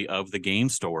responsibility of the game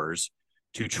stores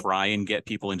to try and get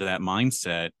people into that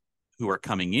mindset who are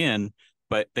coming in,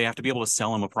 but they have to be able to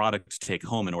sell them a product to take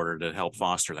home in order to help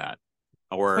foster that,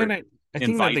 or I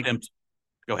invite them.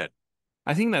 Go ahead.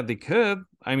 I think that they could.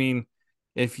 I mean,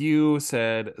 if you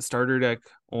said starter deck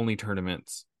only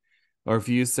tournaments, or if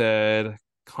you said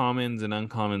commons and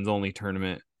uncommons only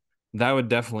tournament, that would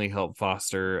definitely help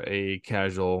foster a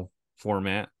casual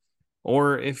format.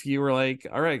 Or if you were like,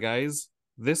 all right, guys,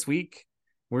 this week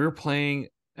we're playing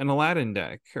an Aladdin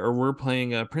deck, or we're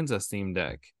playing a princess theme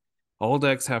deck. All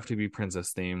decks have to be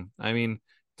princess theme. I mean,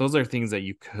 those are things that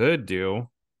you could do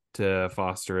to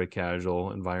foster a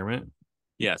casual environment.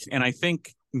 Yes. And I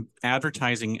think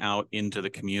advertising out into the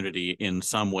community in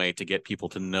some way to get people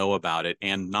to know about it,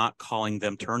 and not calling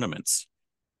them tournaments,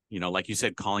 you know, like you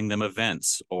said, calling them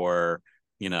events, or,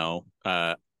 you know,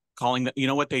 calling them, you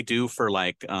know, what they do for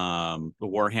like the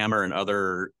Warhammer and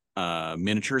other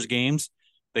miniatures games,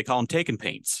 they call them take and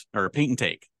paints, or paint and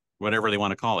take, whatever they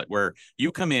want to call it, where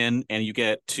you come in and you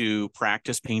get to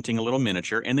practice painting a little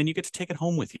miniature, and then you get to take it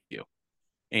home with you.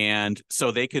 And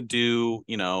so they could do,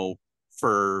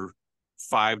 for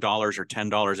 $5 or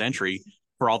 $10 entry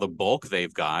for all the bulk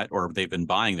they've got, or they've been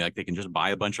buying, like they can just buy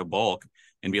a bunch of bulk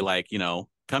and be like,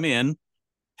 come in,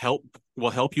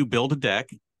 we'll help you build a deck.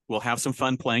 We'll have some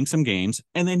fun playing some games,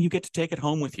 and then you get to take it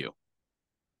home with you.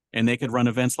 And they could run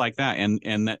events like that,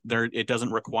 and that it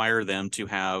doesn't require them to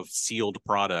have sealed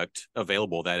product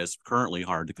available that is currently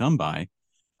hard to come by.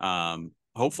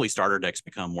 Hopefully starter decks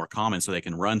become more common so they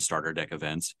can run starter deck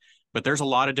events. But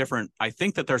I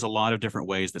think that there's a lot of different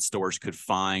ways that stores could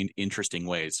find interesting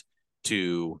ways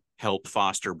to help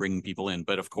foster bringing people in.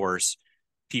 But of course,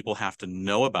 people have to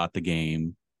know about the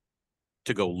game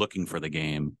to go looking for the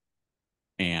game.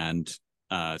 And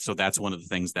so that's one of the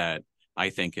things that I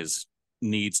think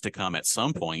needs to come at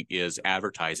some point, is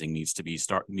advertising needs to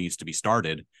be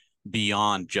started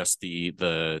beyond just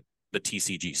the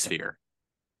TCG sphere.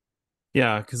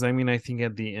 Yeah, because I think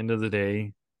at the end of the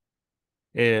day,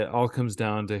 it all comes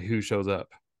down to who shows up.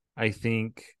 I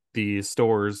think the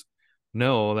stores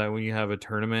know that when you have a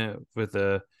tournament with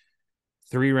a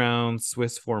 3-round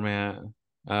Swiss format,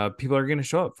 people are going to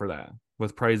show up for that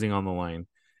with pricing on the line.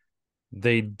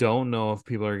 They don't know if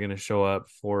people are going to show up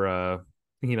for a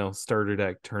starter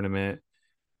deck tournament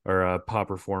or a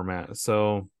popper format.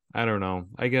 So I don't know.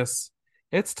 I guess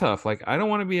it's tough. Like, I don't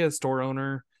want to be a store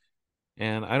owner,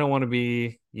 and I don't want to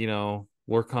be,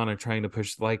 Lorcana trying to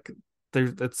push, like,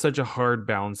 it's such a hard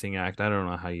balancing act. I don't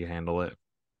know how you handle it.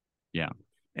 Yeah.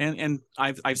 And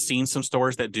I've seen some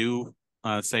stores that do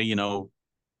say,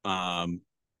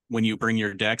 when you bring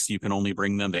your decks, you can only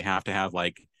bring them. They have to have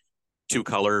like 2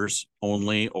 colors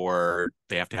only, or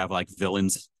they have to have like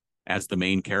villains as the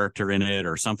main character in it,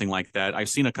 or something like that. I've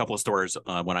seen a couple of stores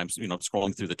when I'm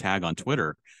scrolling through the tag on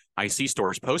Twitter. I see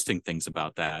stores posting things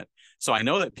about that. So I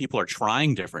know that people are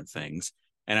trying different things,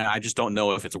 and I just don't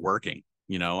know if it's working.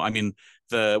 One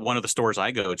of the stores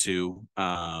I go to,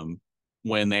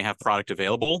 when they have product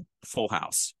available, full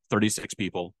house, 36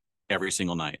 people every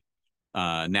single night.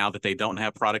 Now that they don't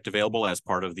have product available as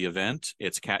part of the event,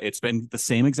 it's been the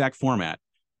same exact format: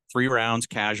 3 rounds,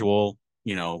 casual,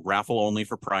 raffle only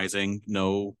for prizing,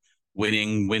 no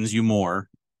winning wins you more.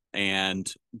 And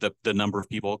the number of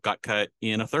people got cut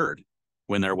in a third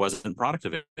when there wasn't product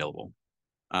available.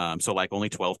 So like only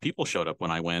 12 people showed up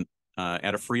when I went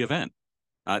at a free event.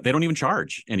 They don't even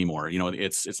charge anymore.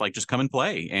 It's like, just come and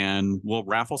play, and we'll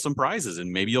raffle some prizes,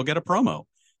 and maybe you'll get a promo.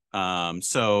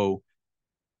 So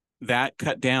that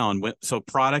cut down. So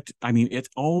product, it's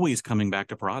always coming back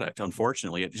to product.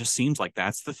 Unfortunately, it just seems like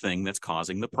that's the thing that's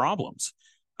causing the problems.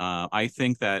 I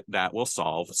think that will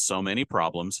solve so many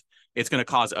problems. It's going to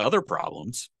cause other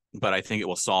problems, but I think it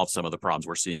will solve some of the problems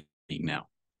we're seeing now.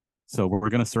 So we're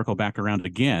going to circle back around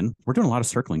again. We're doing a lot of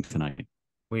circling tonight.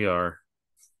 We are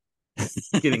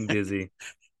getting busy.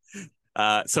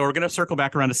 So we're going to circle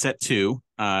back around to set 2.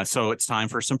 So it's time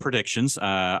for some predictions.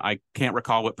 I can't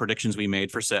recall what predictions we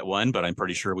made for set 1, but I'm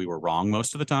pretty sure we were wrong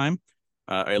most of the time,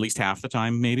 at least half the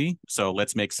time, maybe. So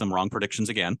let's make some wrong predictions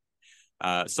again.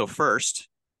 So first,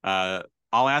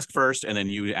 I'll ask first, and then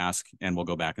you ask, and we'll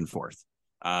go back and forth.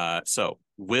 So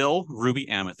will Ruby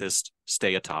Amethyst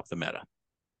stay atop the meta?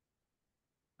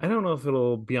 I don't know if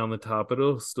it'll be on the top, but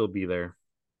it'll still be there.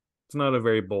 It's not a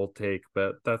very bold take,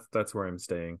 but that's where I'm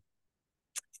staying.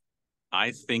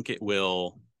 I think it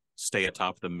will stay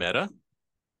atop the meta,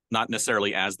 not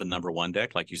necessarily as the number 1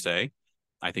 deck, like you say.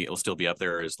 I think it'll still be up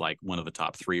there as like one of the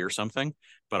top 3 or something.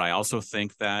 But I also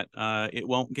think that it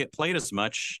won't get played as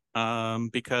much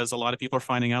because a lot of people are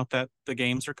finding out that the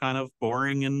games are kind of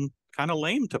boring and kind of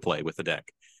lame to play with the deck,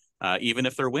 even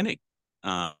if they're winning.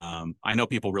 I know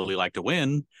people really like to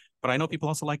win, but I know people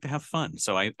also like to have fun.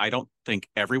 So I don't think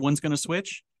everyone's going to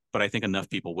switch, but I think enough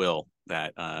people will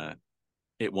that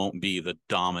it won't be the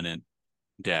dominant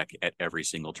deck at every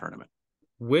single tournament.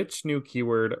 Which new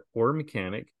keyword or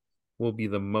mechanic will be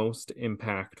the most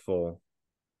impactful?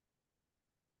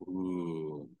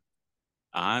 Ooh,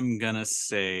 I'm going to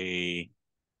say,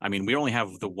 we only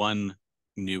have the one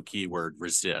new keyword,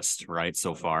 resist, right,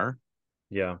 so far.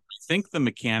 Yeah. I think the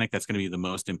mechanic that's going to be the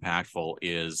most impactful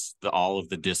is all of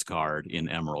the discard in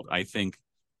Emerald. I think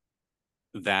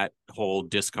that whole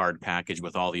discard package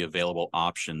with all the available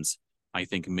options, I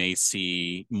think may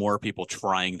see more people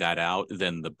trying that out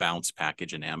than the bounce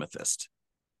package in Amethyst.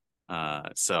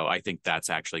 So I think that's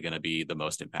actually going to be the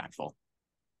most impactful.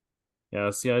 Yeah,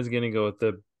 see, I was going to go with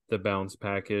the bounce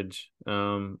package.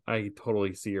 I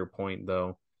totally see your point,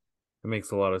 though. It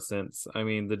makes a lot of sense.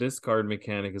 The discard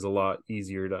mechanic is a lot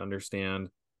easier to understand,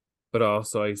 but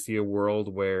also I see a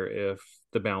world where if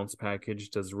the bounce package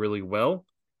does really well,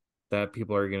 that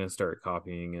people are going to start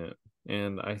copying it.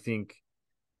 And I think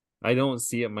I don't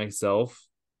see it myself,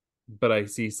 but I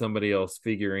see somebody else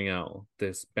figuring out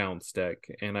this bounce deck,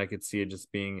 and I could see it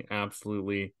just being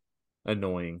absolutely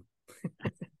annoying.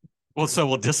 Well, so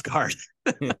we'll discard.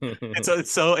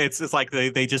 It's like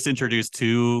they just introduced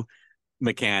two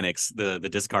mechanics, the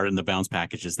discard and the bounce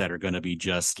packages, that are going to be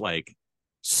just like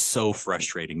so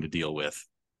frustrating to deal with.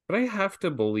 But I have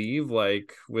to believe,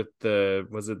 like with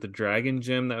was it the Dragon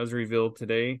Gem that was revealed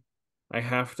today? I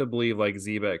have to believe, like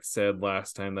Zebek said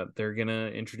last time, that they're gonna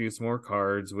introduce more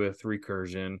cards with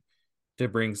recursion to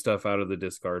bring stuff out of the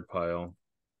discard pile.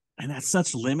 And that's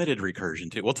such limited recursion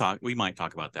too. We might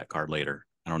talk about that card later.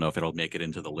 I don't know if it'll make it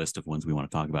into the list of ones we want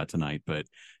to talk about tonight, but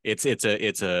it's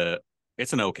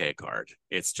an okay card.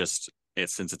 It's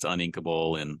since it's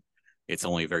uninkable and it's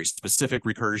only a very specific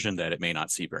recursion that it may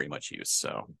not see very much use.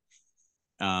 So,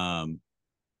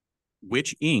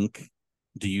 which ink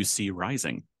do you see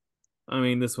rising? I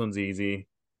mean, this one's easy.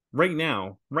 Right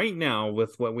now,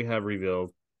 with what we have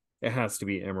revealed, it has to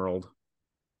be Emerald.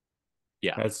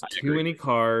 Yeah, it has too many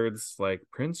cards like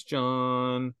Prince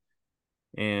John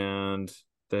and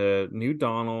the new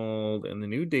Donald and the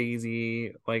new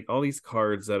Daisy, like all these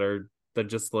cards that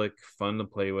just look fun to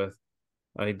play with.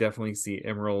 I definitely see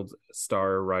Emerald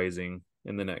Star rising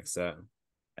in the next set.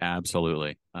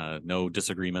 Absolutely. No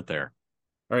disagreement there.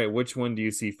 All right, which one do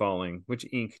you see falling? Which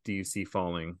ink do you see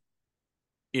falling?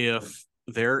 If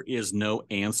there is no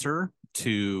answer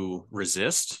to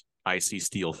resist, I see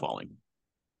Steel falling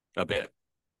a bit,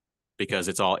 because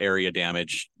it's all area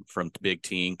damage from big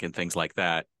tink and things like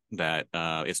that,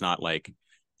 it's not like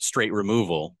straight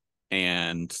removal.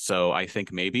 And so I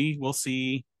think maybe we'll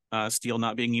see Steel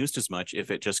not being used as much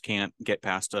if it just can't get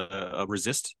past a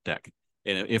resist deck,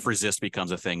 and if resist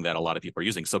becomes a thing that a lot of people are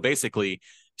using. So basically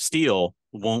Steel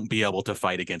won't be able to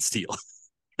fight against Steel.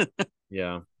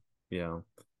 Yeah.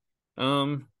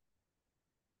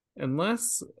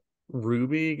 Unless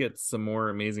Ruby gets some more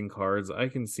amazing cards, I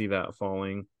can see that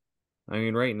falling. I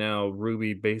mean, right now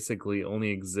Ruby basically only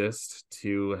exists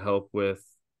to help with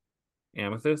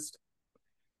Amethyst,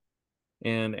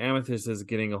 and Amethyst is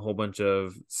getting a whole bunch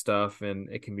of stuff, and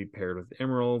it can be paired with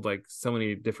Emerald, like so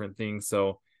many different things.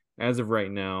 So as of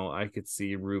right now, I could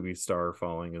see Ruby Star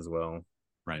falling as well.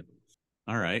 Right.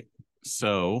 All right.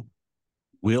 So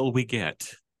will we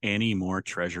get any more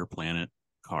Treasure Planet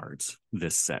cards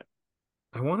this set?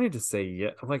 I wanted to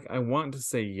say I want to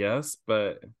say yes,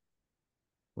 but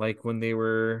like when they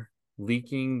were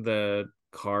leaking the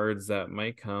cards that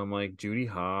might come, like Judy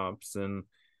Hopps and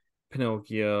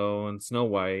Pinocchio and Snow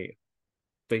White,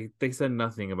 they said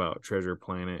nothing about Treasure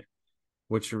Planet,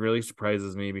 which really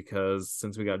surprises me, because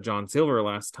since we got John Silver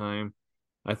last time,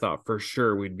 I thought for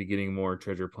sure we'd be getting more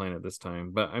Treasure Planet this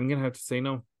time, but I'm gonna have to say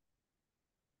no.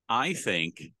 I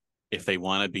think if they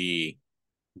want to be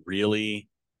really,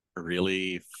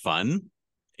 really fun,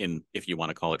 if you want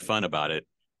to call it fun about it,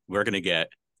 we're going to get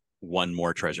one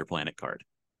more Treasure Planet card.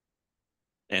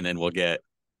 And then we'll get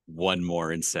one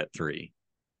more in set 3.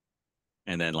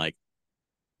 And then like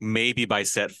maybe by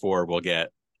set 4, we'll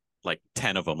get like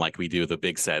 10 of them, like we do the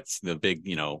big sets, the big,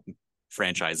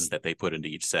 franchises that they put into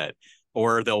each set.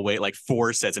 Or they'll wait like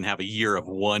 4 sets and have a year of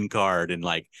one card, and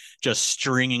like just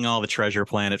stringing all the Treasure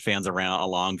Planet fans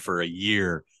along for a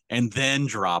year, and then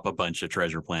drop a bunch of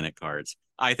Treasure Planet cards.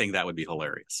 I think that would be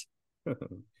hilarious.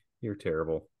 You're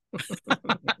terrible.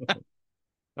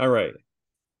 All right.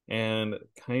 And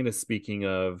kind of speaking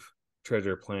of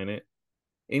Treasure Planet,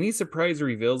 any surprise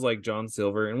reveals like John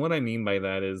Silver? And what I mean by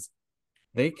that is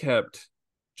they kept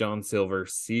John Silver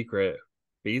secret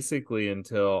basically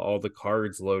until all the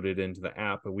cards loaded into the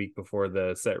app a week before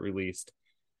the set released.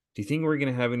 Do you think we're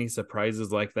going to have any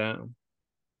surprises like that?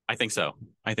 I think so.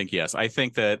 I think yes. I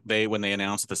think that when they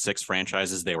announced the 6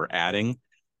 franchises they were adding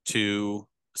to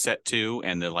set 2,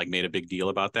 and they like made a big deal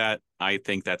about that, I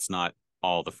think that's not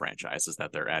all the franchises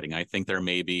that they're adding. I think there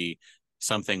may be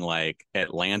something like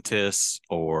Atlantis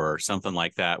or something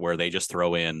like that, where they just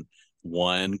throw in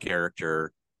one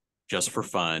character just for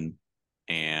fun,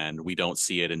 and we don't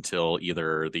see it until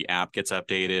either the app gets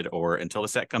updated or until the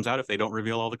set comes out, if they don't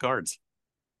reveal all the cards.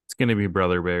 It's going to be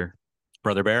Brother Bear.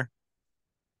 Brother Bear?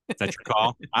 Is that your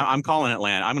call? I'm calling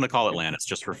Atlantis. I'm going to call Atlantis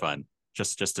just for fun,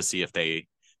 just to see if neither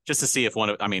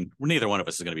one of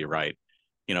us is going to be right.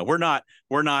 We're not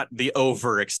the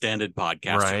overextended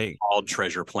podcast called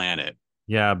Treasure Planet.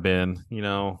 Yeah, Ben.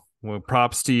 Well,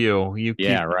 props to you.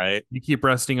 Right. You keep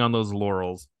resting on those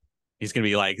laurels. He's gonna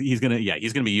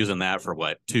be using that for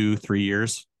what, 2-3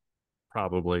 years?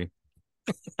 Probably.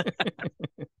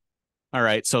 All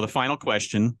right. So the final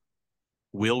question: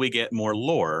 will we get more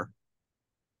lore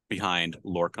behind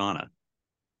Lorcana?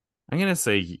 I'm gonna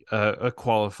say a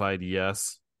qualified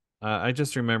yes. I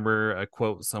just remember a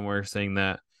quote somewhere saying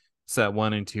that set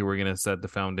 1 and 2 were gonna set the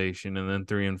foundation, and then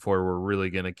 3 and 4 were really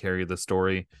gonna carry the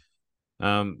story.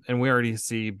 And we already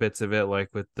see bits of it, like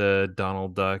with the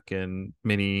Donald Duck and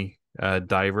Minnie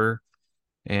Diver,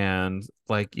 and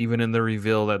like even in the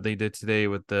reveal that they did today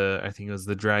with I think it was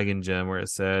the Dragon Gem, where it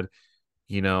said,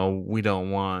 we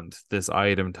don't want this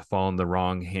item to fall in the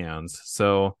wrong hands.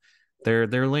 So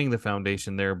they're laying the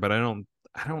foundation there, but I don't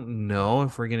know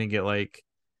if we're gonna get like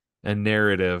a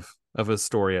narrative of a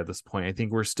story at this point. I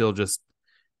think we're still just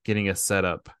getting a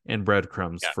setup and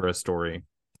breadcrumbs for a story.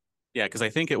 Yeah, because I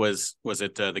think it was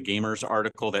it the Gamers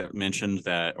article that mentioned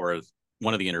that, or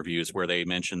one of the interviews where they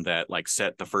mentioned that like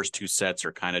the first 2 sets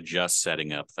are kind of just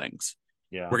setting up things.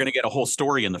 Yeah, we're going to get a whole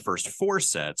story in the first 4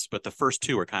 sets, but the first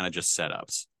 2 are kind of just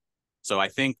setups. So I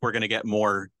think we're going to get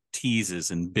more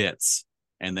teases and bits,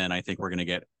 and then I think we're going to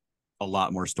get a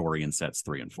lot more story in sets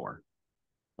 3 and 4.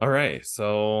 All right,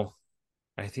 so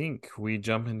I think we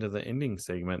jump into the ending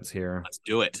segments here. Let's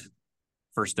do it.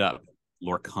 First up,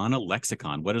 Lorcana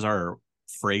Lexicon. What is our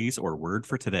phrase or word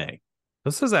for today?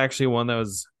 This is actually one that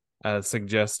was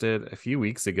suggested a few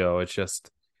weeks ago. It's just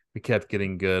we kept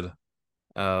getting good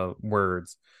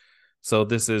words. So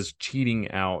this is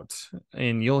cheating out,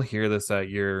 and you'll hear this at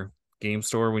your game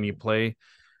store when you play.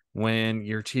 When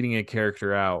you're cheating a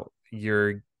character out,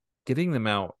 you're getting them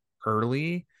out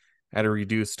early at a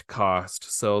reduced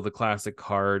cost. So the classic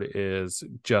card is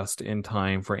just in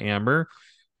time for Amber,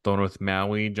 the one with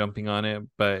Maui jumping on it.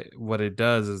 But what it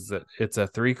does is that it's a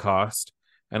 3 cost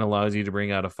and allows you to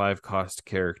bring out a 5 cost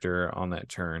character on that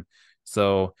turn.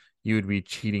 So you would be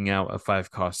cheating out a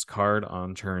 5 cost card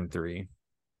on turn 3.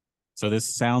 So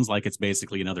this sounds like it's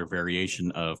basically another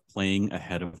variation of playing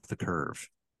ahead of the curve.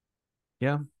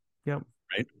 Yeah. Yep.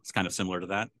 Right? It's kind of similar to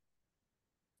that.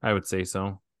 I would say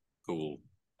so. Cool.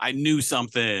 I knew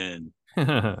something.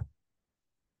 Was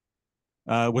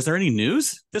there any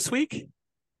news this week?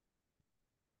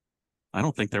 I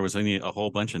don't think there was a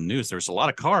whole bunch of news. There's a lot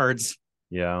of cards.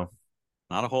 Yeah.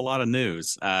 Not a whole lot of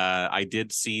news. I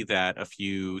did see that a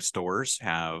few stores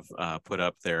have put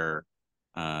up their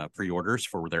pre-orders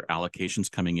for their allocations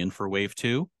coming in for Wave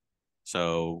 2.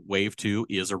 So Wave 2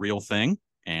 is a real thing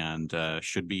and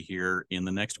should be here in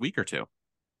the next week or 2,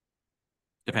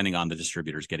 depending on the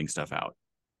distributors getting stuff out.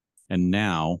 And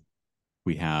now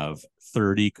we have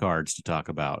 30 cards to talk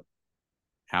about.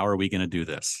 How are we going to do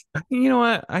this? You know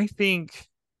what? I think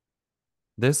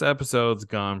this episode's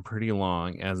gone pretty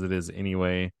long as it is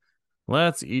anyway.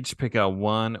 Let's each pick out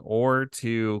 1 or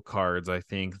 2 cards, I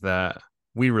think, that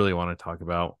we really want to talk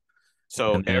about.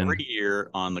 So every year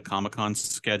on the Comic-Con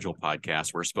schedule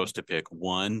podcast, we're supposed to pick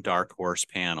 1 Dark Horse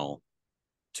panel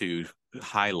to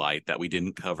highlight that we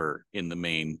didn't cover in the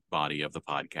main body of the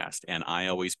podcast. And I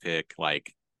always pick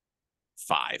like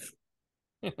 5.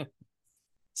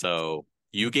 So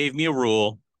you gave me a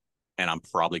rule and I'm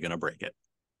probably going to break it.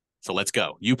 So let's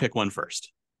go. You pick 1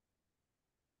 first.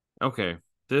 Okay.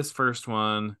 This first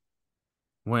one,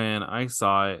 when I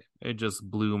saw it, it just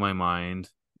blew my mind.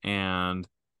 And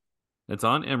it's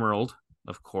on Emerald,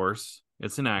 of course.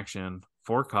 It's an action,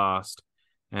 4 cost,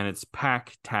 and it's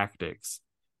Pack Tactics,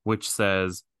 which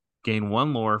says gain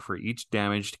 1 lore for each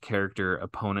damaged character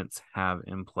opponents have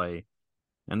in play.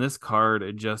 And this card,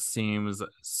 it just seems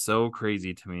so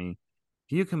crazy to me.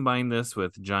 If you combine this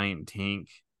with Giant Tink,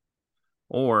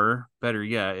 or better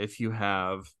yet, if you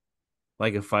have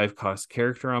like a 5 cost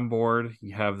character on board,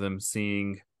 you have them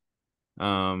seeing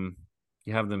grab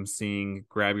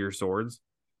your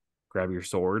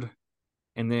sword,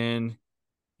 and then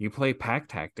you play Pack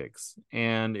Tactics.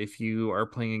 And if you are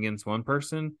playing against one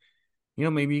person,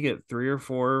 maybe you get 3 or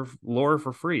 4 lore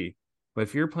for free. But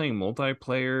if you're playing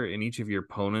multiplayer and each of your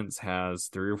opponents has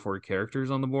 3 or 4 characters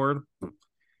on the board,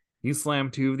 you slam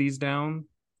 2 of these down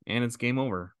and it's game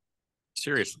over.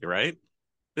 Seriously, right?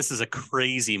 This is a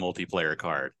crazy multiplayer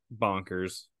card.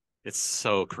 Bonkers. It's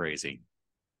so crazy.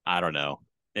 I don't know.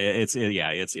 It's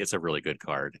a really good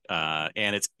card.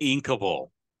 And it's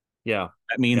inkable. Yeah.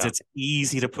 That means it's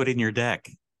easy to put in your deck.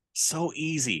 So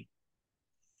easy.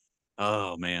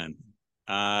 Oh man.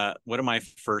 What am my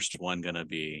first one gonna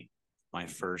be? My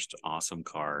first awesome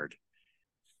card.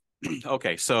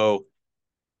 Okay, so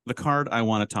the card I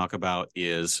want to talk about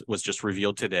was just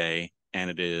revealed today, and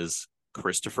it is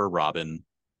Christopher Robin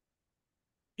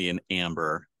in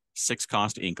Amber. 6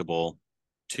 cost inkable,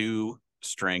 2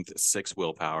 strength, 6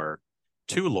 willpower,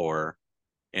 2 lore,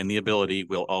 and the ability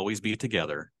will always be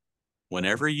together.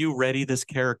 Whenever you ready this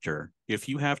character, if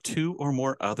you have 2 or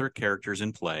more other characters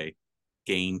in play,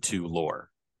 gain 2 lore.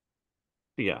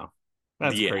 Yeah,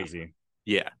 that's crazy.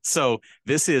 Yeah. So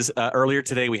this is earlier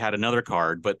today we had another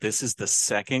card, but this is the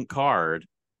second card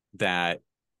that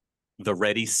the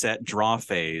ready, set, draw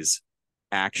phase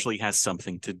actually has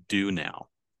something to do now.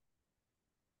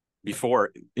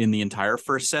 Before, in the entire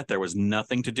first set, there was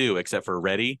nothing to do except for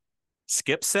ready,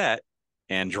 skip set,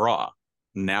 and draw.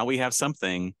 Now we have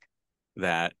something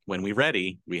that when we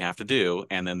ready, we have to do.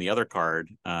 And then the other card,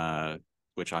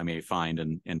 which I may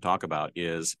find and talk about,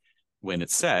 is when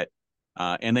it's set,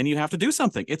 and then you have to do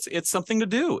something. It's something to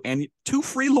do, and 2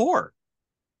 free lore,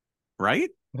 right?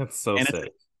 That's so and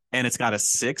sick. It's got a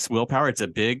 6 willpower. It's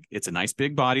a nice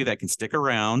big body that can stick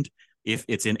around. If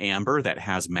it's in amber, that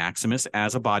has Maximus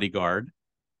as a bodyguard.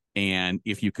 And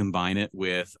if you combine it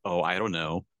with, I don't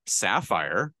know,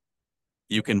 Sapphire,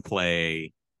 you can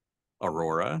play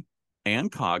Aurora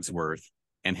and Cogsworth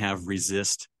and have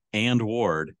resist and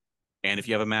ward. And if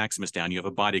you have a Maximus down, you have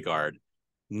a bodyguard.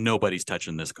 Nobody's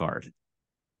touching this card,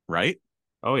 right?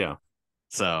 Oh yeah.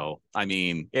 So I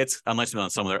mean, it's unless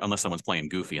someone's playing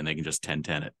goofy and they can just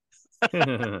 10-10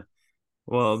 it.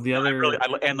 Well, the other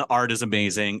and the art is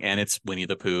amazing, and it's Winnie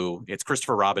the Pooh. It's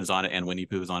Christopher Robin's on it, and Winnie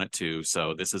Pooh's on it too.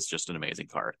 So this is just an amazing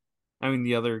card. I mean,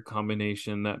 the other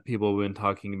combination that people have been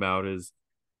talking about is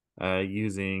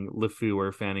using LeFou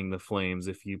or Fanning the Flames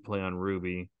if you play on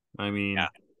Ruby. I mean,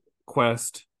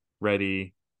 quest,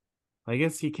 ready. I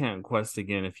guess he can't quest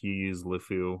again if you use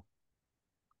LeFou.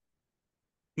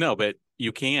 No, but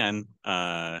you can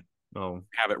have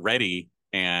it ready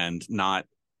and not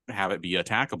have it be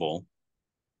attackable.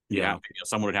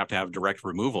 Someone would have to have direct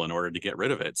removal in order to get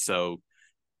rid of it. So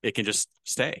it can just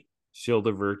stay. Shield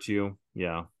of Virtue.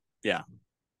 Yeah. Yeah.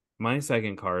 My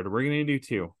second card, we're going to do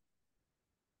 2.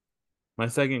 My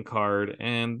second card,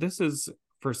 and this is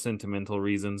for sentimental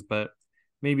reasons, but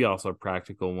maybe also a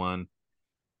practical one.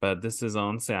 But this is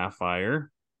on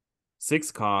Sapphire.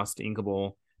 6 cost,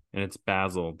 inkable, and it's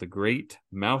Basil, the Great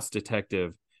Mouse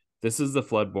Detective. This is the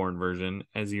Floodborn version.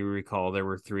 As you recall, there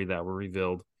were 3 that were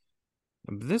revealed.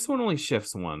 This one only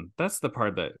shifts 1. That's the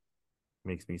part that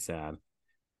makes me sad.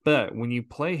 But when you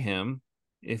play him,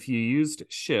 if you used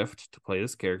shift to play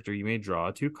this character, you may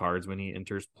draw 2 cards when he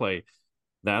enters play.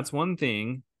 That's one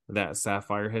thing that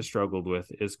Sapphire has struggled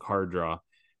with is card draw.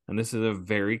 And this is a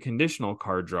very conditional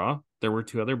card draw. There were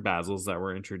 2 other Basils that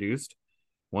were introduced.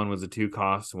 One was a 2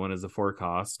 cost, one is a 4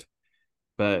 cost.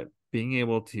 But being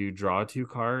able to draw 2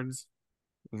 cards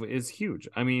is huge.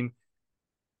 I mean,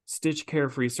 Stitch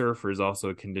Carefree Surfer is also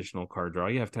a conditional card draw.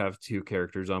 You have to have 2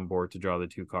 characters on board to draw the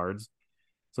 2 cards.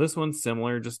 So this one's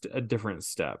similar, just a different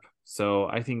step. So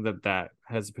I think that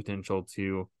has the potential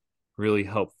to really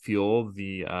help fuel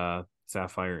the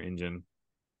Sapphire engine.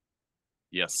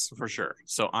 Yes, for sure.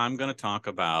 So I'm going to talk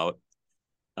about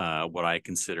what I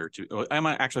consider to... I'm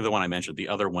actually the one I mentioned, the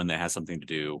other one that has something to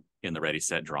do in the ready,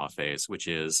 set, draw phase, which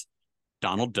is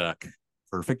Donald Duck,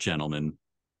 Perfect Gentleman.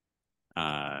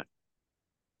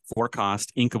 4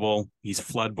 cost, inkable. He's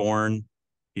Floodborn.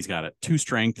 He's got a 2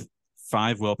 strength,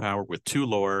 5 willpower with 2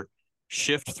 lore,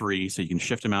 shift 3, so you can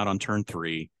shift him out on turn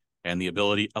 3, and the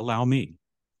ability Allow Me.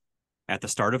 At the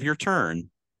start of your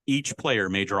turn, each player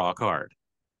may draw a card.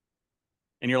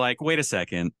 And you're like, wait a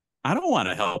second, I don't want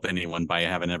to help anyone by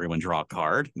having everyone draw a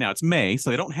card. Now it's May,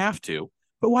 so they don't have to.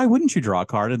 But why wouldn't you draw a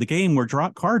card in the game where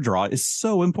card draw is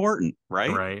so important,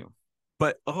 right? Right.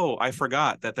 But, I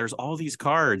forgot that there's all these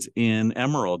cards in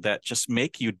Emerald that just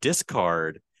make you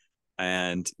discard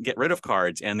and get rid of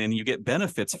cards. And then you get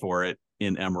benefits for it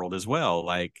in Emerald as well.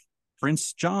 Like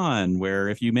Prince John, where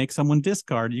if you make someone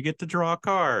discard, you get to draw a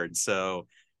card. So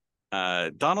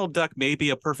Donald Duck may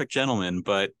be a perfect gentleman,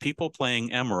 but people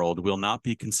playing Emerald will not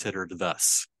be considered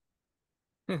thus.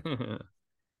 Wah,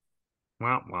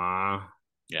 wah.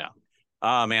 Yeah.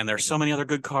 Oh, man, there's so many other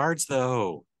good cards,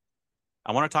 though.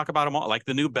 I want to talk about them all, like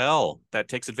the new Bell that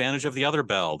takes advantage of the other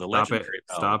Bell, the legendary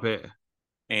Bell. Stop it.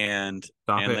 And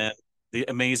then the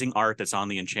amazing art that's on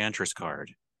the Enchantress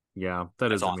card. Yeah,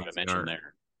 that is all amazing I mentioned art.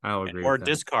 there. I'll agree. Or with that.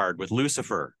 discard with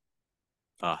Lucifer.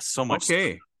 So much.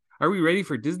 Okay. Are we ready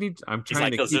for Disney? I'm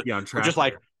trying to keep you on track. We're just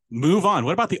like, move on.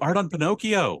 What about the art on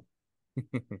Pinocchio?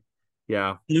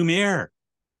 Yeah. Lumiere.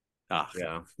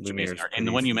 Yeah. Amazing art. And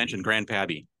the one you mentioned, Grand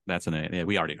Pabbie. That's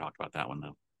we already talked about that one,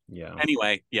 though. Yeah.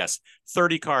 Anyway, yes,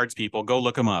 30 cards, people. Go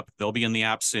look them up. They'll be in the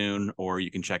app soon, or you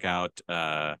can check out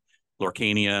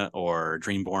Lorcania or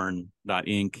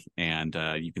Dreamborn.inc, and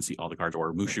you can see all the cards,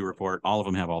 or Mushu Report. All of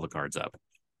them have all the cards up.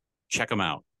 Check them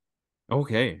out.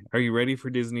 Okay. Are you ready for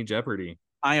Disney Jeopardy?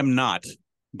 I am not,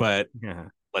 but Yeah.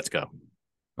 let's go.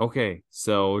 Okay.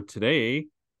 So today's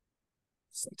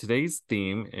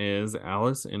theme is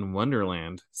Alice in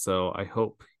Wonderland. So I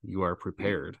hope you are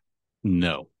prepared.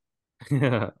 No.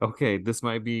 Yeah. Okay. This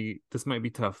might be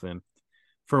tough then.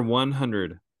 For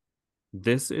 100,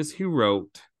 this is who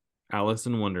wrote Alice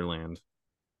in Wonderland.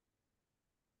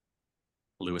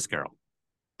 Lewis Carroll.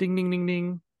 Ding ding ding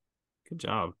ding. Good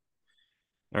job.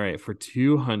 All right. For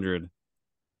 200,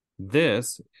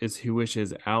 this is who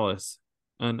wishes Alice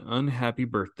an unhappy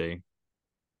birthday.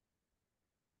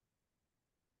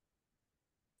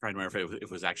 Trying to remember if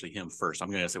it was actually him first. I'm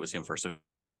going to guess it was him first. So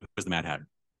it was the Mad Hatter.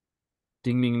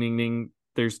 Ding ding ding ding.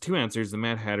 There's two answers: the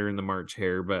Mad Hatter and the March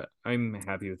Hare, but I'm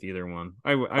happy with either one.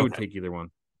 I would take either one.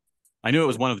 I knew it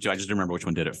was one of the two. I just didn't remember which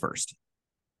one did it first.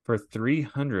 For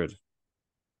 300,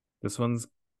 this one's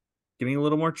getting a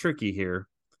little more tricky here.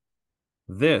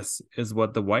 This is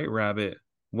what the White Rabbit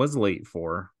was late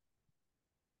for.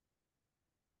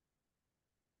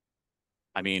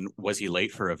 I mean, was he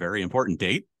late for a very important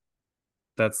date?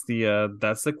 That's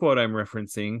the quote I'm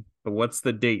referencing. But what's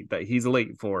the date that he's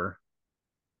late for?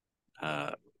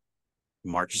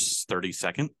 March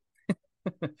 32nd.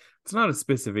 It's not a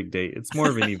specific date. It's more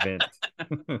of an event.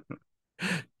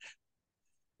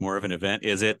 More of an event.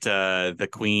 Is it the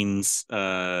Queen's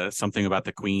something about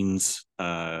the Queen's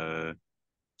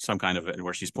some kind of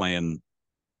where she's playing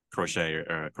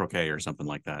croquet or something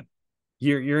like that?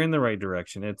 You're in the right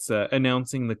direction. It's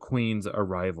announcing the Queen's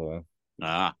arrival.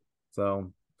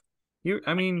 So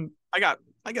I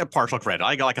got partial credit.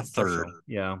 I got like a third.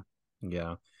 Yeah.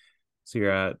 So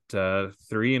you're at 3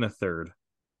 1/3.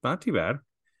 Not too bad.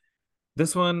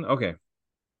 This one, okay.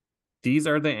 These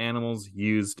are the animals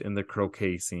used in the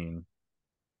croquet scene.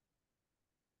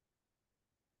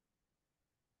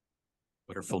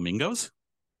 What are flamingos?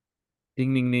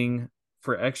 Ding ding ding.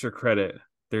 For extra credit,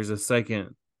 there's a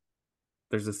second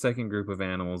group of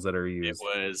animals that are used. It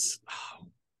was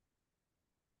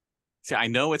See, I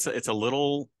know it's a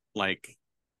little like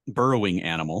burrowing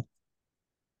animal,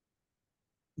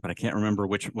 but I can't remember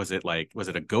which was it. Like, was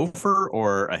it a gopher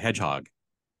or a hedgehog?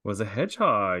 It was a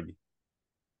hedgehog.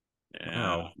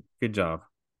 Yeah. Wow. Good job.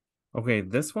 Okay,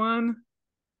 this one,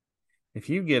 if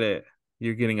you get it,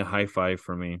 you're getting a high five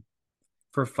from me.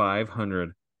 For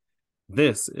 500,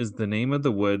 this is the name of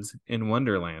the woods in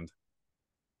Wonderland.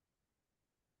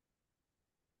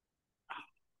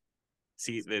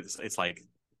 See, it's like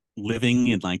living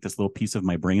in like this little piece of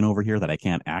my brain over here that I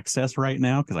can't access right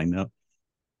now because I know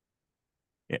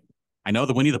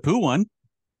the Winnie the Pooh one.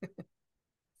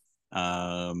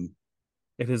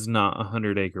 It is not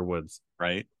 100-acre woods.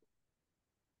 Right.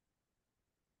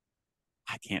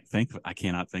 I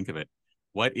cannot think of it.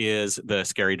 What is the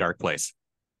scary dark place?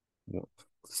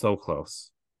 So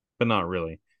close, but not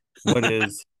really. What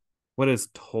is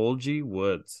Tolgee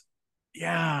Woods?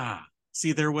 Yeah.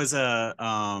 See, there was a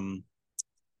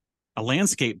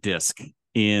landscape disc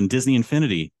in Disney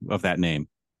Infinity of that name.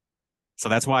 So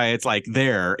that's why it's like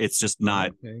there. It's just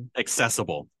not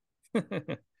accessible.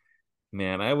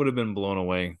 Man, I would have been blown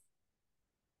away.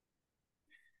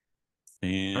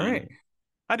 And all right.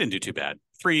 I didn't do too bad.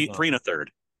 Three and 1/3.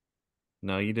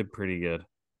 No, you did pretty good.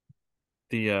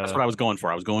 That's what I was going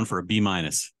for. I was going for a B-.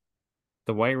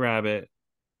 The White Rabbit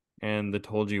and the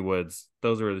Tolgee Woods.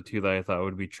 Those were the two that I thought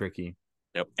would be tricky.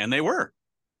 Yep, and they were.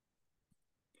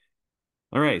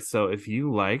 All right, so if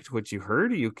you liked what you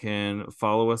heard, you can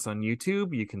follow us on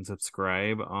YouTube. You can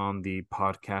subscribe on the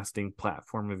podcasting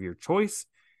platform of your choice.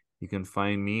 You can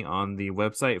find me on the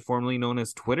website formerly known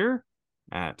as Twitter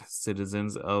at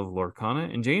Citizens of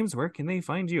Lorcana. And James, where can they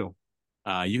find you?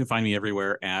 You can find me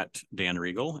everywhere at Dan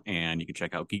Regal, and you can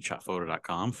check out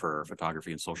geekshotphoto.com for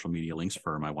photography and social media links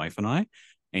for my wife and I.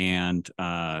 And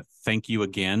thank you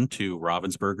again to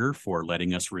Ravensburger for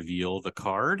letting us reveal the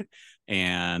card.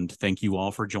 And thank you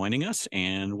all for joining us,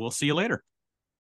 and we'll see you later.